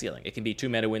incredibly high ceiling. It can be 2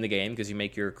 mana win the game because you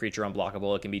make your creature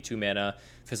unblockable. It can be 2 mana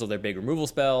fizzle their big removal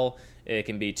spell. It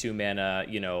can be 2 mana,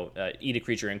 eat a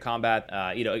creature in combat.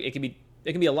 It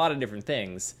can be a lot of different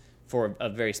things for a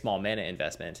very small mana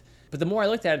investment. But the more I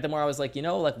looked at it, the more I was like,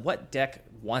 what deck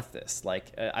wants this?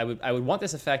 Like, I would want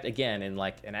this effect again in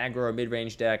like an aggro or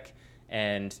mid-range deck,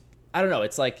 and I don't know.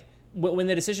 It's like when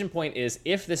the decision point is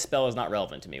if this spell is not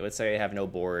relevant to me. Let's say I have no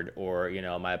board, or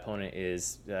my opponent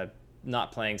is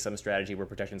not playing some strategy where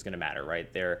protection is going to matter.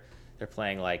 Right? They're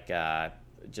playing like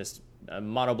just a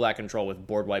mono black control with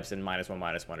board wipes and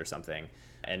 -1/-1 or something,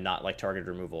 and not like targeted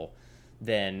removal.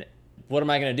 Then what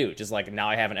am I going to do? Just like now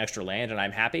I have an extra land and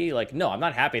I'm happy? Like, no, I'm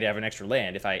not happy to have an extra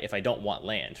land if I don't want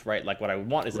land, right? Like what I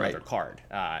want is another card.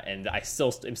 And I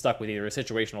still am stuck with either a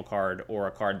situational card or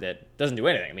a card that doesn't do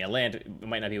anything. I mean, a land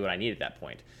might not be what I need at that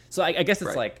point. So I guess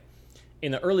it's like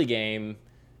in the early game,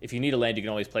 if you need a land, you can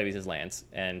always play these as lands.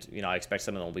 And, I expect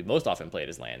some of them will be most often played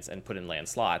as lands and put in land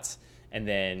slots. And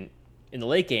then in the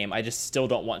late game, I just still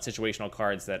don't want situational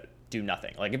cards that do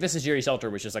nothing. Like if this is Sejiri Shelter,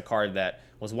 which is a card that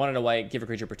was 1 and a white, give a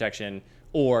creature protection,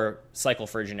 or cycle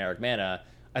for generic mana,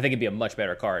 I think it'd be a much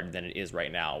better card than it is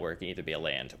right now, where it can either be a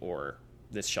land or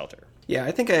this Shelter. Yeah,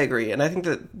 I think I agree, and I think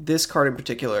that this card in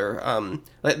particular,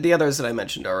 the others that I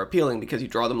mentioned are appealing because you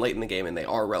draw them late in the game and they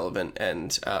are relevant,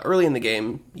 and early in the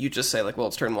game, you just say like, well,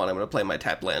 it's turn 1, I'm going to play my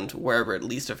tap land wherever it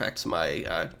least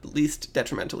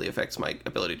detrimentally affects my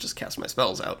ability to just cast my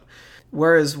spells out.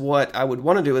 Whereas what I would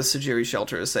want to do with Sejiri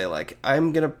Shelter is say, like,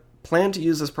 I'm going to plan to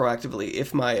use this proactively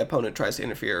if my opponent tries to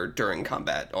interfere during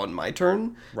combat on my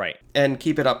turn. Right. And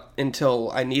keep it up until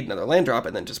I need another land drop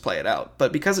and then just play it out.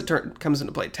 But because it comes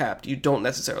into play tapped, you don't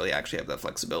necessarily actually have that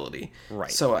flexibility. Right.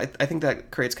 So I think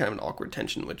that creates kind of an awkward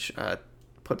tension, which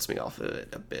puts me off of it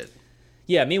a bit.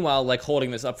 Yeah, meanwhile, like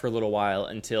holding this up for a little while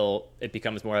until it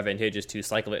becomes more advantageous to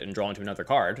cycle it and draw into another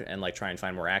card and like try and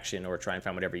find more action or try and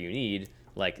find whatever you need.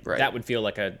 Like that would feel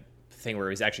like a thing where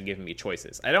he's actually giving me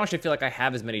choices. I don't actually feel like I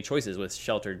have as many choices with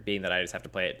Shelter, being that I just have to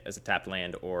play it as a tapped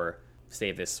land or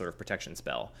save this sort of protection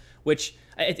spell. Which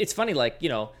it's funny, like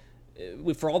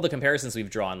for all the comparisons we've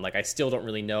drawn, like I still don't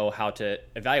really know how to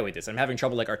evaluate this. I'm having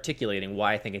trouble like articulating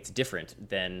why I think it's different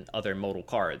than other modal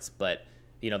cards. But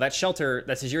that Shelter,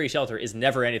 that Sejiri Shelter, is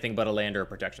never anything but a land or a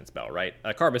protection spell, right?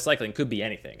 A card with cycling could be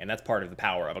anything, and that's part of the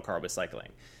power of a card with cycling.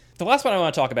 The last one I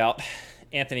want to talk about,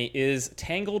 Anthony, is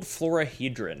Tangled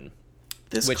Florahedron.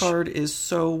 This card is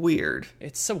so weird.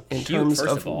 It's so cute, in terms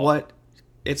first of what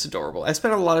it's adorable. I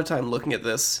spent a lot of time looking at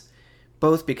this,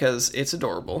 both because it's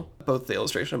adorable, both the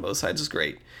illustration on both sides is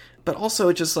great, but also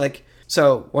it's just like,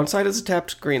 so one side is a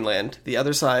tapped green land, the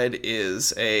other side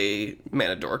is a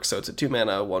mana dork, so it's a 2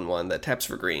 mana 1/1 that taps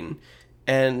for green,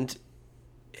 and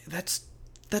that's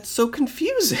so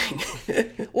confusing.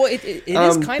 Well, it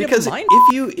is kind because of mind.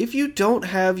 if you don't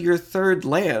have your third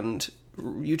land,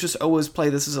 you just always play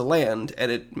this as a land,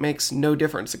 and it makes no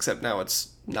difference, except now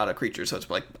it's not a creature, so it's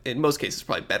like, in most cases, it's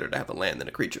probably better to have a land than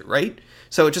a creature, right?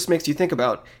 So it just makes you think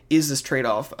about, is this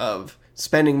trade-off of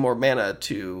spending more mana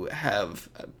to have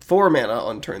 4 mana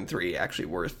on turn 3 actually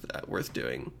worth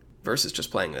doing, versus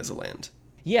just playing it as a land?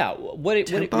 Yeah, what it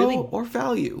really... or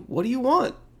value? What do you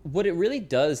want? What it really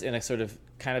does in a sort of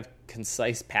kind of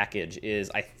concise package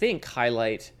is, I think,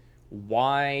 highlight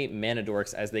why mana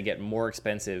dorks, as they get more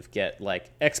expensive, get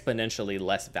like exponentially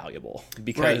less valuable.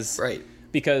 Because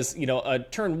because a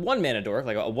turn 1 mana dork,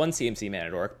 like a 1 CMC mana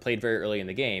dork played very early in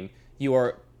the game, you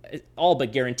are all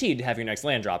but guaranteed to have your next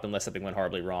land drop unless something went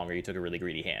horribly wrong or you took a really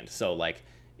greedy hand. So like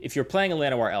if you're playing a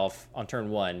Llanowar Elf on turn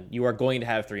 1, you are going to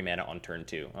have 3 mana on turn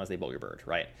 2 unless they bolt your bird,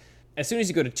 right? As soon as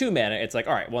you go to 2 mana, it's like,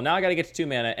 all right, well, now I got to get to 2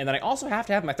 mana, and then I also have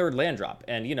to have my third land drop.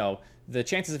 And, the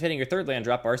chances of hitting your third land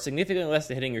drop are significantly less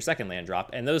than hitting your second land drop,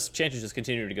 and those chances just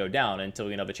continue to go down until,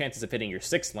 the chances of hitting your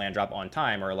 6th land drop on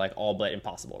time are, like, all but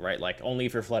impossible, right? Like, only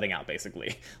if you're flooding out,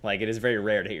 basically. Like, it is very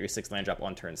rare to hit your 6th land drop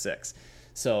on turn 6.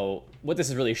 So what this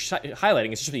is really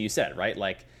highlighting is just what you said, right?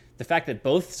 Like, the fact that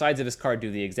both sides of this card do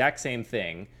the exact same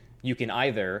thing, you can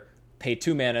either pay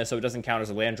 2 mana so it doesn't count as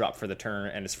a land drop for the turn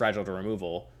and is fragile to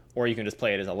removal, or you can just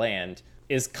play it as a land,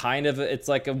 is kind of, it's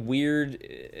like a weird,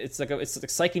 it's like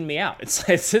psyching me out.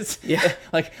 It's yeah.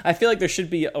 Like, I feel like there should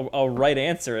be a right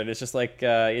answer, and it's just like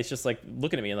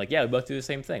looking at me and like, yeah, we both do the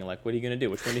same thing. Like, what are you going to do?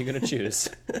 Which one are you going to choose?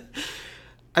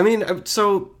 I mean,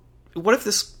 so what if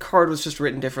this card was just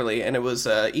written differently and it was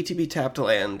ETB tapped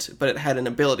land, but it had an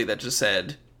ability that just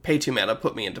said, pay 2 mana,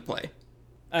 put me into play?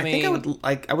 I think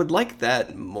I would like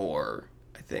that more,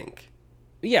 I think.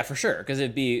 Yeah, for sure, because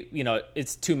it'd be,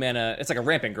 it's 2 mana, it's like a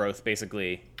Rampant Growth,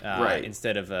 basically, right.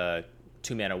 Instead of a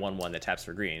 2 mana 1/1 that taps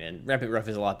for green. And Rampant Growth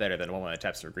is a lot better than a 1/1 that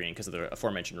taps for green because of the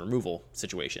aforementioned removal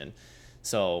situation.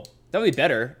 So that would be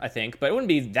better, I think, but it wouldn't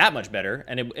be that much better.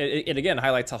 And it again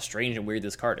highlights how strange and weird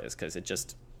this card is, because it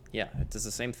just, it does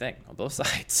the same thing on both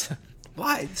sides.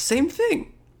 Why? Same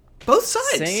thing. Both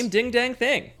sides. Same ding-dang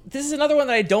thing. This is another one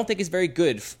that I don't think is very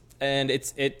good, and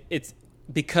it's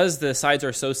because the sides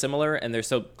are so similar and they're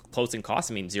so close in cost.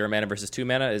 I mean, 0 mana versus 2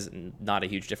 mana is not a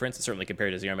huge difference, certainly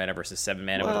compared to 0 mana versus 7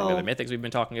 mana with all the other mythics we've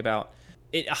been talking about.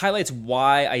 It highlights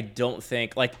why I don't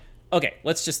think, okay,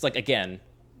 let's just, again,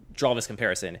 draw this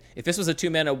comparison. If this was a 2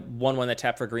 mana 1/1 that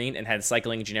tapped for green and had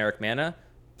cycling generic mana,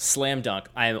 slam dunk,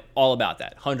 I am all about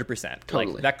that, 100%.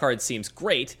 Totally. That card seems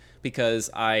great because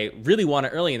I really want it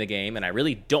early in the game and I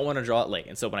really don't want to draw it late.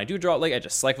 And so when I do draw it late, I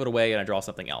just cycle it away and I draw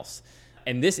something else.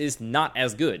 And this is not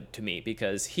as good to me,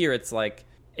 because here it's like,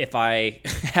 if I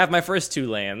have my first 2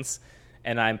 lands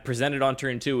and I'm presented on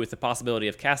turn 2 with the possibility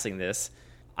of casting this,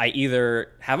 I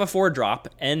either have a 4-drop,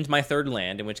 end my 3rd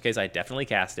land, in which case I definitely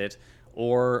cast it,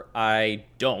 or I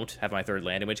don't have my 3rd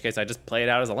land, in which case I just play it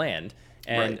out as a land.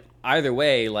 And right. Either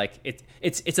way,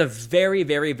 it's a very,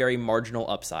 very, very marginal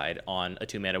upside on a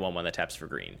 2 mana 1/1 that taps for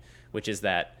green, which is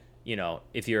that,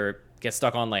 if you're get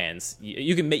stuck on lands,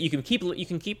 you can keep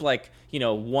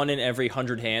 1 in every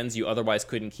 100 hands you otherwise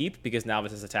couldn't keep, because now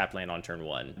this is a tap land on turn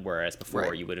 1, whereas before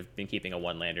right. you would have been keeping a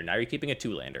 1-lander. Now you're keeping a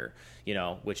 2-lander,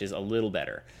 which is a little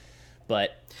better.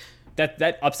 But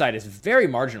that upside is very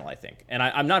marginal, I think. And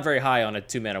I'm not very high on a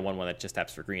 2 mana 1/1 that just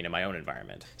taps for green in my own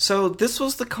environment. So this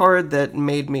was the card that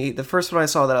made me, the first one I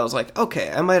saw that I was like, okay,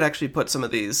 I might actually put some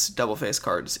of these double face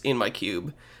cards in my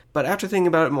cube. But after thinking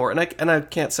about it more, and I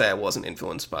can't say I wasn't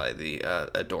influenced by the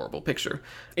adorable picture.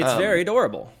 It's very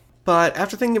adorable. But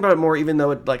after thinking about it more, even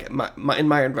though it, in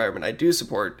my environment, I do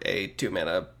support a 2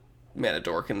 mana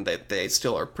dork, and they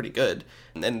still are pretty good.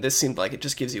 And this seemed like it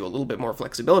just gives you a little bit more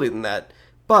flexibility than that.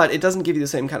 But it doesn't give you the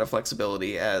same kind of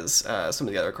flexibility as some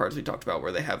of the other cards we talked about,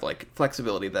 where they have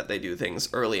flexibility that they do things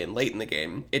early and late in the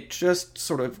game. It just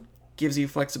sort of gives you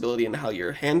flexibility in how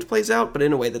your hand plays out, but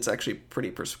in a way that's actually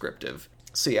pretty prescriptive.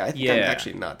 So yeah, I think I'm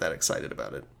actually not that excited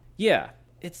about it. Yeah.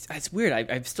 It's weird.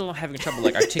 I'm still having trouble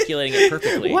articulating it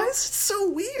perfectly. Why is it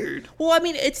so weird? Well, I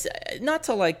mean, it's not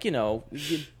to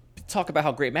talk about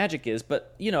how great Magic is,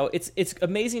 but it's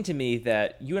amazing to me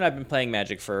that you and I've been playing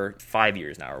Magic for 5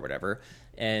 years now or whatever,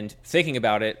 and thinking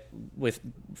about it with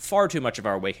far too much of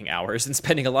our waking hours and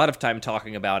spending a lot of time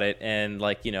talking about it and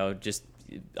just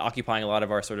occupying a lot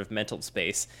of our sort of mental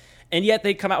space. And yet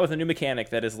they come out with a new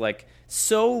mechanic that is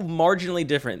so marginally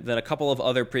different than a couple of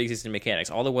other pre-existing mechanics,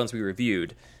 all the ones we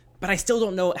reviewed. But I still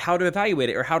don't know how to evaluate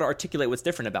it or how to articulate what's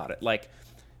different about it.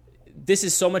 This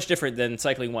is so much different than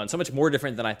Cycling 1, so much more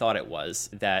different than I thought it was,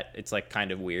 that it's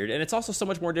kind of weird. And it's also so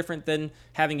much more different than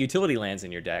having utility lands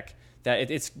in your deck that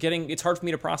it's hard for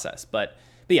me to process. But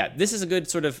yeah, this is a good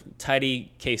sort of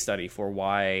tidy case study for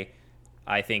why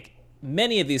I think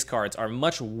many of these cards are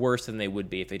much worse than they would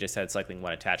be if they just had Cycling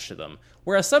 1 attached to them.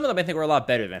 Whereas some of them I think were a lot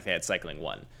better than if they had Cycling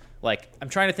 1. I'm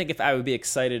trying to think if I would be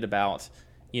excited about,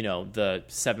 the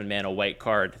 7 mana white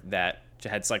card that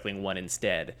had Cycling 1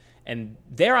 instead. And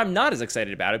there I'm not as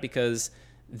excited about it, because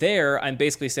there I'm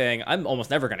basically saying I'm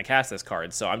almost never going to cast this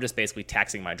card, so I'm just basically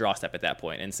taxing my draw step at that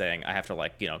point and saying I have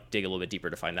to dig a little bit deeper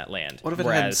to find that land. What if it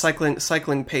had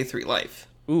cycling pay 3 life?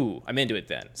 Ooh, I'm into it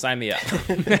then. Sign me up.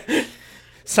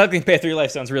 Cycling pay 3 life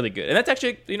sounds really good. And that's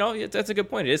actually, that's a good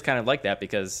point. It is kind of like that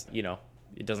because,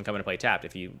 it doesn't come into play tapped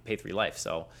if you pay 3 life.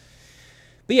 So,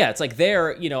 but yeah, it's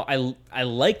there, I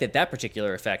like that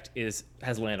particular effect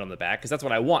has land on the back, because that's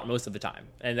what I want most of the time.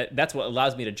 And that's what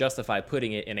allows me to justify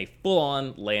putting it in a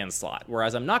full-on land slot.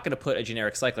 Whereas I'm not going to put a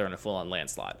generic cycler in a full-on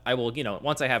land slot. I will,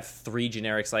 once I have 3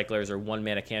 generic cyclers or 1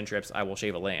 mana cantrips, I will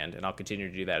shave a land, and I'll continue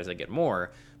to do that as I get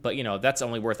more. But, that's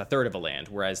only worth a third of a land,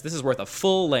 whereas this is worth a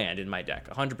full land in my deck,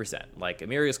 100%.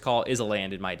 Emeria's Call is a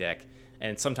land in my deck,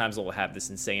 and sometimes it will have this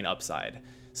insane upside.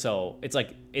 So it's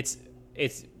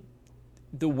it's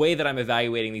the way that I'm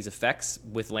evaluating these effects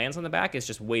with lands on the back is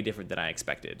just way different than I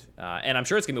expected. And I'm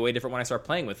sure it's going to be way different when I start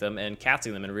playing with them and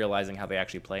casting them and realizing how they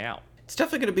actually play out. It's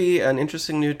definitely going to be an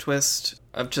interesting new twist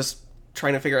of just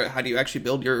trying to figure out how do you actually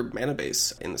build your mana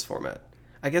base in this format.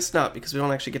 I guess not, because we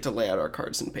don't actually get to lay out our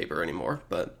cards in paper anymore,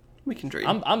 but we can dream.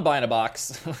 I'm buying a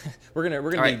box. we're gonna all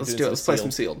right, let's do it. Let's play some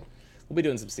sealed. We'll be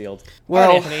doing some sealed.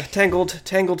 Well, right, Tangled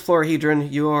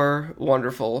Florahedron, you are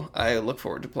wonderful. I look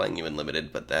forward to playing you in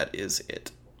Limited, but that is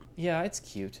it. Yeah, it's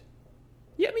cute.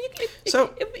 Yeah, I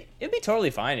mean, it'd be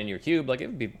totally fine in your cube. Like, it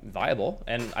would be viable,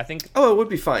 and I think... Oh, it would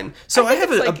be fine. So I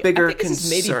have a bigger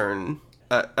concern concern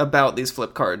about these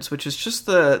flip cards, which is just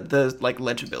the like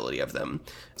legibility of them.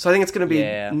 So I think it's going to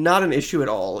be not an issue at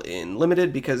all in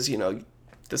Limited because, you know,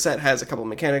 the set has a couple of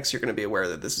mechanics. You're going to be aware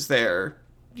that this is there.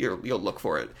 You'll look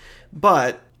for it.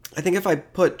 But I think if I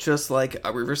put just like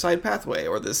a Riverside Pathway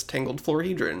or this Tangled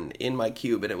Florahedron in my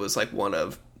cube and it was like one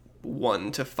of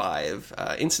 1 to 5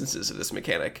 instances of this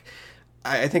mechanic,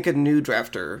 I think a new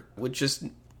drafter would just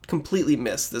completely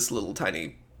miss this little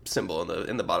tiny symbol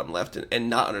in the bottom left and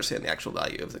not understand the actual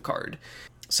value of the card.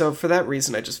 So for that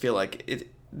reason, I just feel like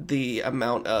the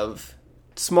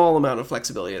small amount of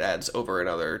flexibility it adds over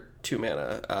another 2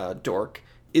 mana dork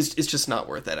is just not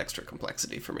worth that extra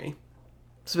complexity for me.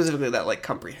 Specifically that like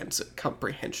comprehension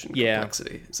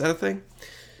complexity. Is that a thing?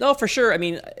 No, for sure. I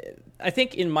mean, I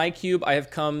think in my cube, I have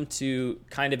come to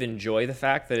kind of enjoy the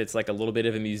fact that it's like a little bit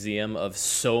of a museum of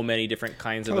so many different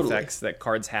kinds of effects that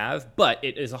cards have, but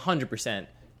it is 100%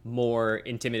 more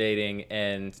intimidating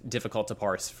and difficult to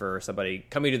parse for somebody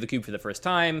coming to the cube for the first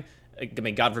time. I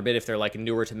mean, God forbid if they're like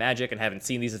newer to Magic and haven't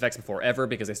seen these effects before ever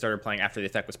because they started playing after the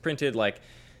effect was printed, like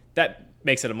that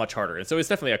makes it a much harder. And so it's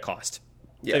definitely a cost.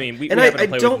 Yeah. I mean, we happen to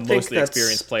play with mostly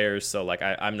experienced players, so like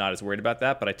I'm not as worried about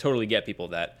that, but I totally get people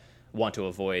that want to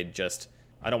avoid just,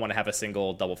 I don't want to have a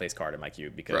single double-face card in my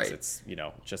cube because it's, you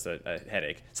know, just a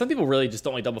headache. Some people really just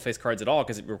don't like double-face cards at all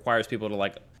because it requires people to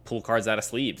like pull cards out of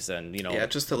sleeves and, you know,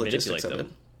 just the logistics of it.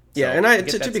 Yeah, so, and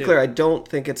to be clear, I don't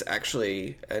think it's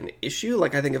actually an issue.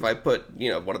 Like, I think if I put, you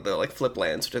know, one of the, like, flip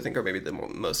lands, which I think are maybe the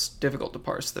most difficult to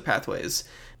parse, the pathways,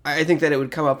 I think that it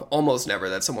would come up almost never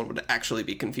that someone would actually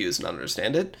be confused and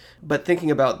understand it. But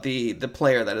thinking about the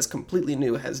player that is completely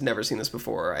new, has never seen this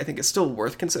before, I think it's still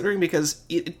worth considering because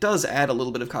it does add a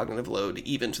little bit of cognitive load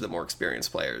even to the more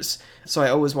experienced players. So I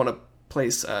always want to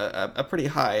place a pretty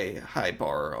high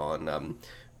bar on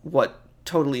what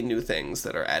totally new things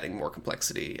that are adding more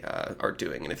complexity are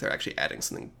doing, and if they're actually adding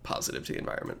something positive to the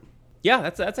environment. Yeah,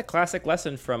 that's a classic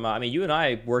lesson from. I mean, you and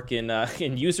I work in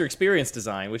user experience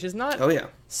design, which is not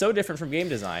so different from game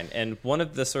design. And one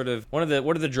of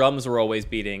the drums we're always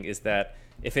beating is that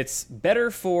if it's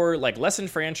better for like less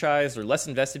enfranchised or less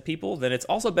invested people, then it's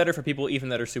also better for people even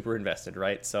that are super invested,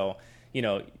 right? So, you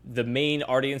know, the main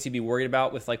audience you'd be worried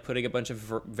about with like putting a bunch of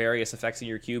various effects in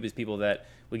your cube is people that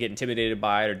would get intimidated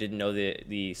by it or didn't know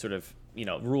the sort of, you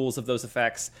know, rules of those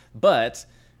effects. But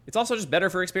it's also just better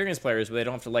for experienced players where they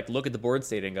don't have to like look at the board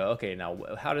state and go, okay, now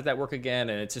how did that work again?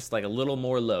 And it's just like a little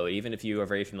more load, even if you are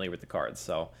very familiar with the cards.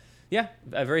 So yeah,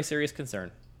 a very serious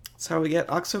concern. That's how we get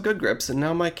OXO Good Grips, and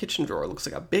now my kitchen drawer looks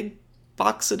like a big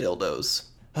box of dildos.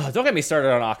 Oh, don't get me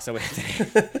started on OXO,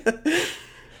 Anthony.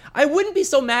 I wouldn't be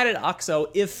so mad at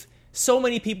OXO if so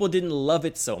many people didn't love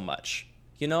it so much,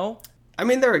 you know? I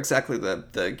mean, they're exactly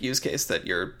the use case that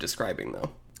you're describing, though.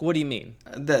 What do you mean?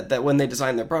 That when they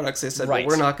designed their products, they said, well,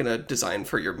 we're not going to design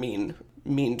for your mean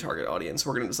target audience.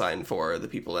 We're going to design for the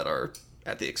people that are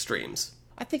at the extremes.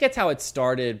 I think that's how it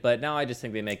started, but now I just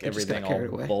think they make everything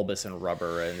all bulbous and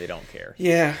rubber, and they don't care.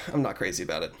 Yeah, I'm not crazy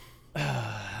about it.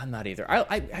 I'm not either.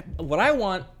 What I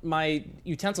want my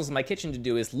utensils in my kitchen to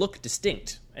do is look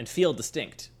distinct and feel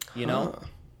distinct, you know?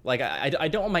 Like, I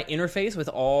don't want my interface with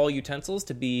all utensils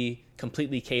to be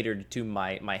completely catered to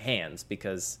my hands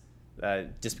because...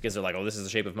 just because they're like, oh, this is the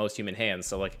shape of most human hands.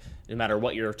 So, like, no matter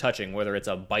what you're touching, whether it's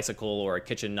a bicycle or a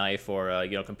kitchen knife or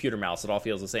a computer mouse, it all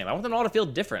feels the same. I want them all to feel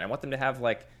different. I want them to have,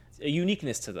 like, a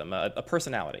uniqueness to them, a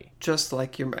personality. Just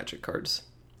like your Magic cards.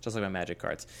 Just like my Magic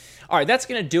cards. All right, that's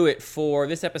going to do it for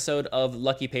this episode of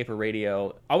Lucky Paper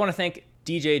Radio. I want to thank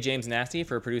DJ James Nasty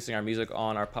for producing our music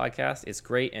on our podcast. It's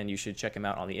great, and you should check him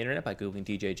out on the internet by Googling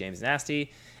DJ James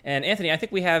Nasty. And Anthony, I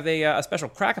think we have a special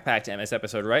crack-a-pack to end this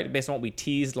episode, right? Based on what we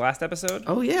teased last episode?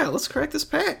 Oh, yeah, let's crack this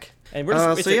pack. And we're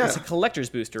just, it's a collector's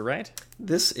booster, right?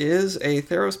 This is a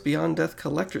Theros Beyond Death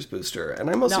collector's booster, and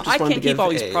I'm also just wanted to give all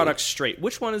these products straight.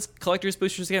 Which one is collector's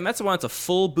boosters again? That's the one that's a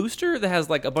full booster that has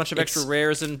like a bunch of extra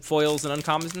rares and foils and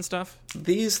uncommons and stuff?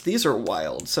 These are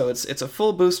wild. So it's a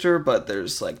full booster, but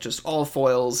there's like just all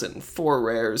foils and 4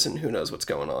 rares and who knows what's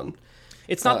going on.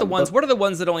 It's not the ones... What are the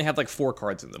ones that only have like 4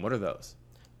 cards in them? What are those?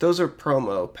 Those are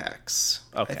promo packs,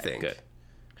 okay, I think. Good.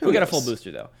 We got a full booster,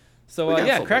 though. So,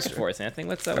 crack it for us, Anthony.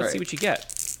 Let's see what you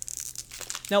get.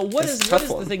 Now, what is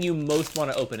the thing you most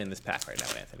want to open in this pack right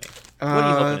now, Anthony? What are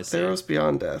you hoping to see? Theros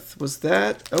Beyond Death. Was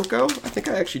that Oko? I think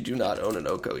I actually do not own an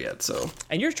Oko yet, so...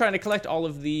 And you're trying to collect all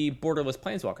of the borderless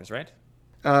planeswalkers, right?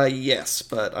 Yes,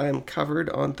 but I am covered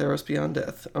on Theros Beyond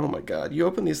Death. Oh my god. You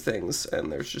open these things,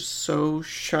 and they're just so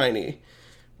shiny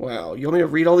Wow, you want me to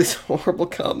read all these horrible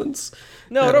comments?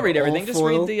 No, don't read everything. All Just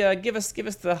foil? read the give us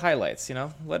the highlights.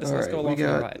 Let's go along for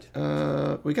the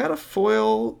ride. We got a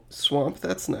foil swamp,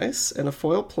 that's nice, and a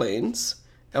foil plains,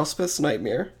 Elspeth's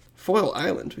Nightmare, foil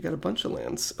island. We got a bunch of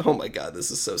lands. Oh my god, this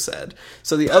is so sad.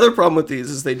 So the other problem with these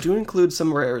is they do include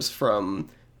some rares from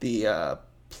the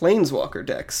Planeswalker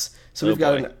decks. So we've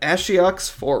got an Ashiok's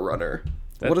Forerunner.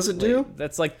 What does it do?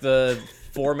 That's like the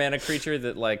 4-mana creature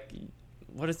that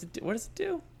what does it do? What does it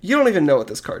do? You don't even know what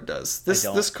this card does. I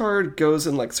don't. This card goes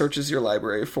and searches your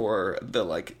library for the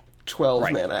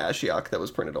 12 mana Ashiok that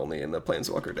was printed only in the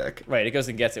Planeswalker deck. Right, it goes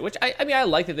and gets it. Which I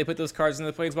like that they put those cards in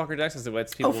the Planeswalker decks because it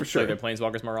lets people for sure. play their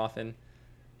Planeswalkers more often.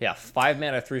 Yeah, 5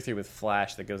 mana 3/3 with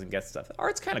flash that goes and gets stuff. The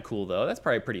art's kind of cool though. That's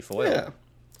probably pretty foil. Yeah.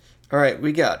 All right,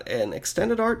 we got an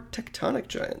extended art Tectonic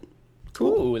Giant.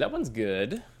 Cool. Ooh, that one's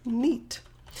good. Neat.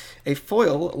 A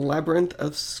foil Labyrinth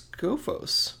of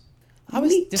Scophos. I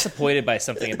was disappointed by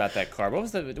something about that card. What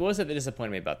was it that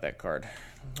disappointed me about that card?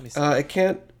 Let me see. It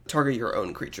can't target your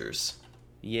own creatures.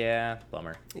 Yeah,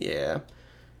 bummer. Yeah.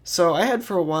 So I had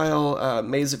for a while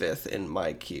Maze of Ith in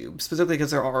my cube, specifically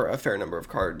because there are a fair number of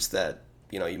cards that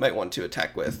you might want to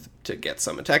attack with to get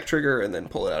some attack trigger and then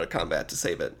pull it out of combat to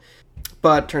save it.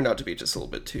 But turned out to be just a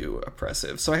little bit too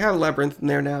oppressive. So I have Labyrinth in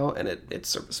there now, and it's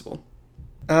serviceable.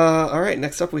 Alright,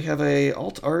 next up we have a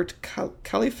alt art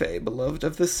Caliphate, Beloved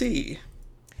of the Sea.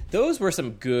 Those were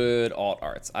some good alt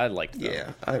arts. I liked them.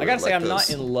 Yeah, I really gotta say, like I'm not those.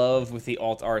 in love with the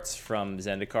alt arts from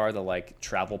Zendikar, the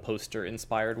travel poster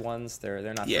inspired ones.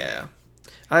 They're not. Yeah.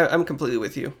 I'm completely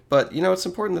with you. But, it's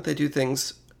important that they do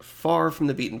things far from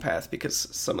the beaten path because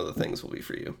some of the things will be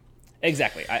for you.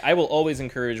 Exactly. I will always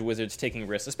encourage Wizards taking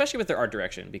risks, especially with their art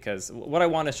direction, because what I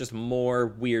want is just more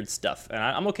weird stuff. And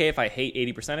I'm okay if I hate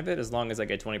 80% of it as long as I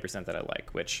get 20% that I like,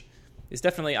 which is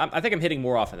definitely... I think I'm hitting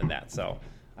more often than that, so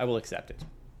I will accept it.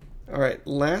 All right,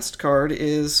 last card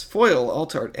is foil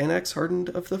alt art NX Hardened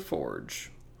of the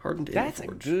Forge. Hardened in That's the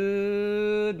Forge. a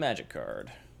good Magic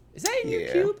card. Is that in your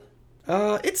Yeah. cube?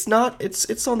 It's not.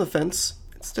 It's on the fence.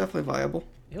 It's definitely viable.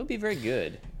 It would be very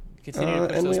good. Continue to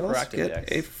push And those we also proactive get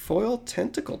decks. a foil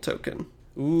Tentacle token.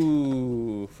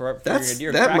 Ooh, for That's-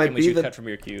 your that Kraken, might which be you the- cut from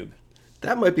your cube.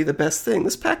 That might be the best thing.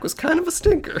 This pack was kind of a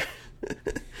stinker.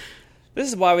 This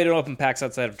is why we don't open packs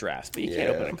outside of drafts, but you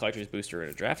can't Yeah. open a collector's booster in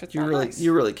a draft. It's You not really, nice.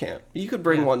 you really can't. You could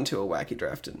bring one to a wacky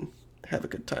draft and have a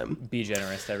good time. Be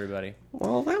generous to everybody.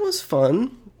 Well, that was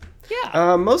fun.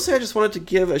 Yeah. Mostly I just wanted to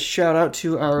give a shout out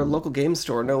to our local game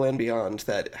store, No Land Beyond,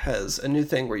 that has a new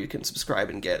thing where you can subscribe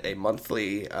and get a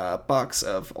monthly box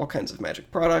of all kinds of Magic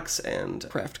products and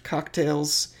craft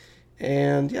cocktails.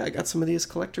 And yeah, I got some of these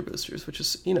collector boosters, which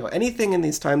is, anything in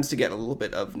these times to get a little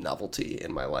bit of novelty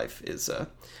in my life is a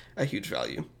huge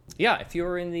value. Yeah, if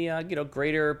you're in the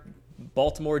greater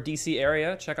Baltimore, D.C.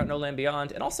 area, check out No Land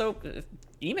Beyond. And also,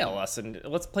 email us and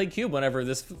let's play Cube whenever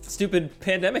this stupid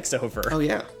pandemic's over. Oh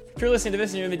yeah. If you're listening to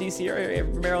this and you're in the D.C. area,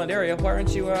 Maryland area, why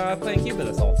aren't you playing Cube with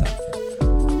us all the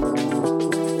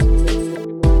time?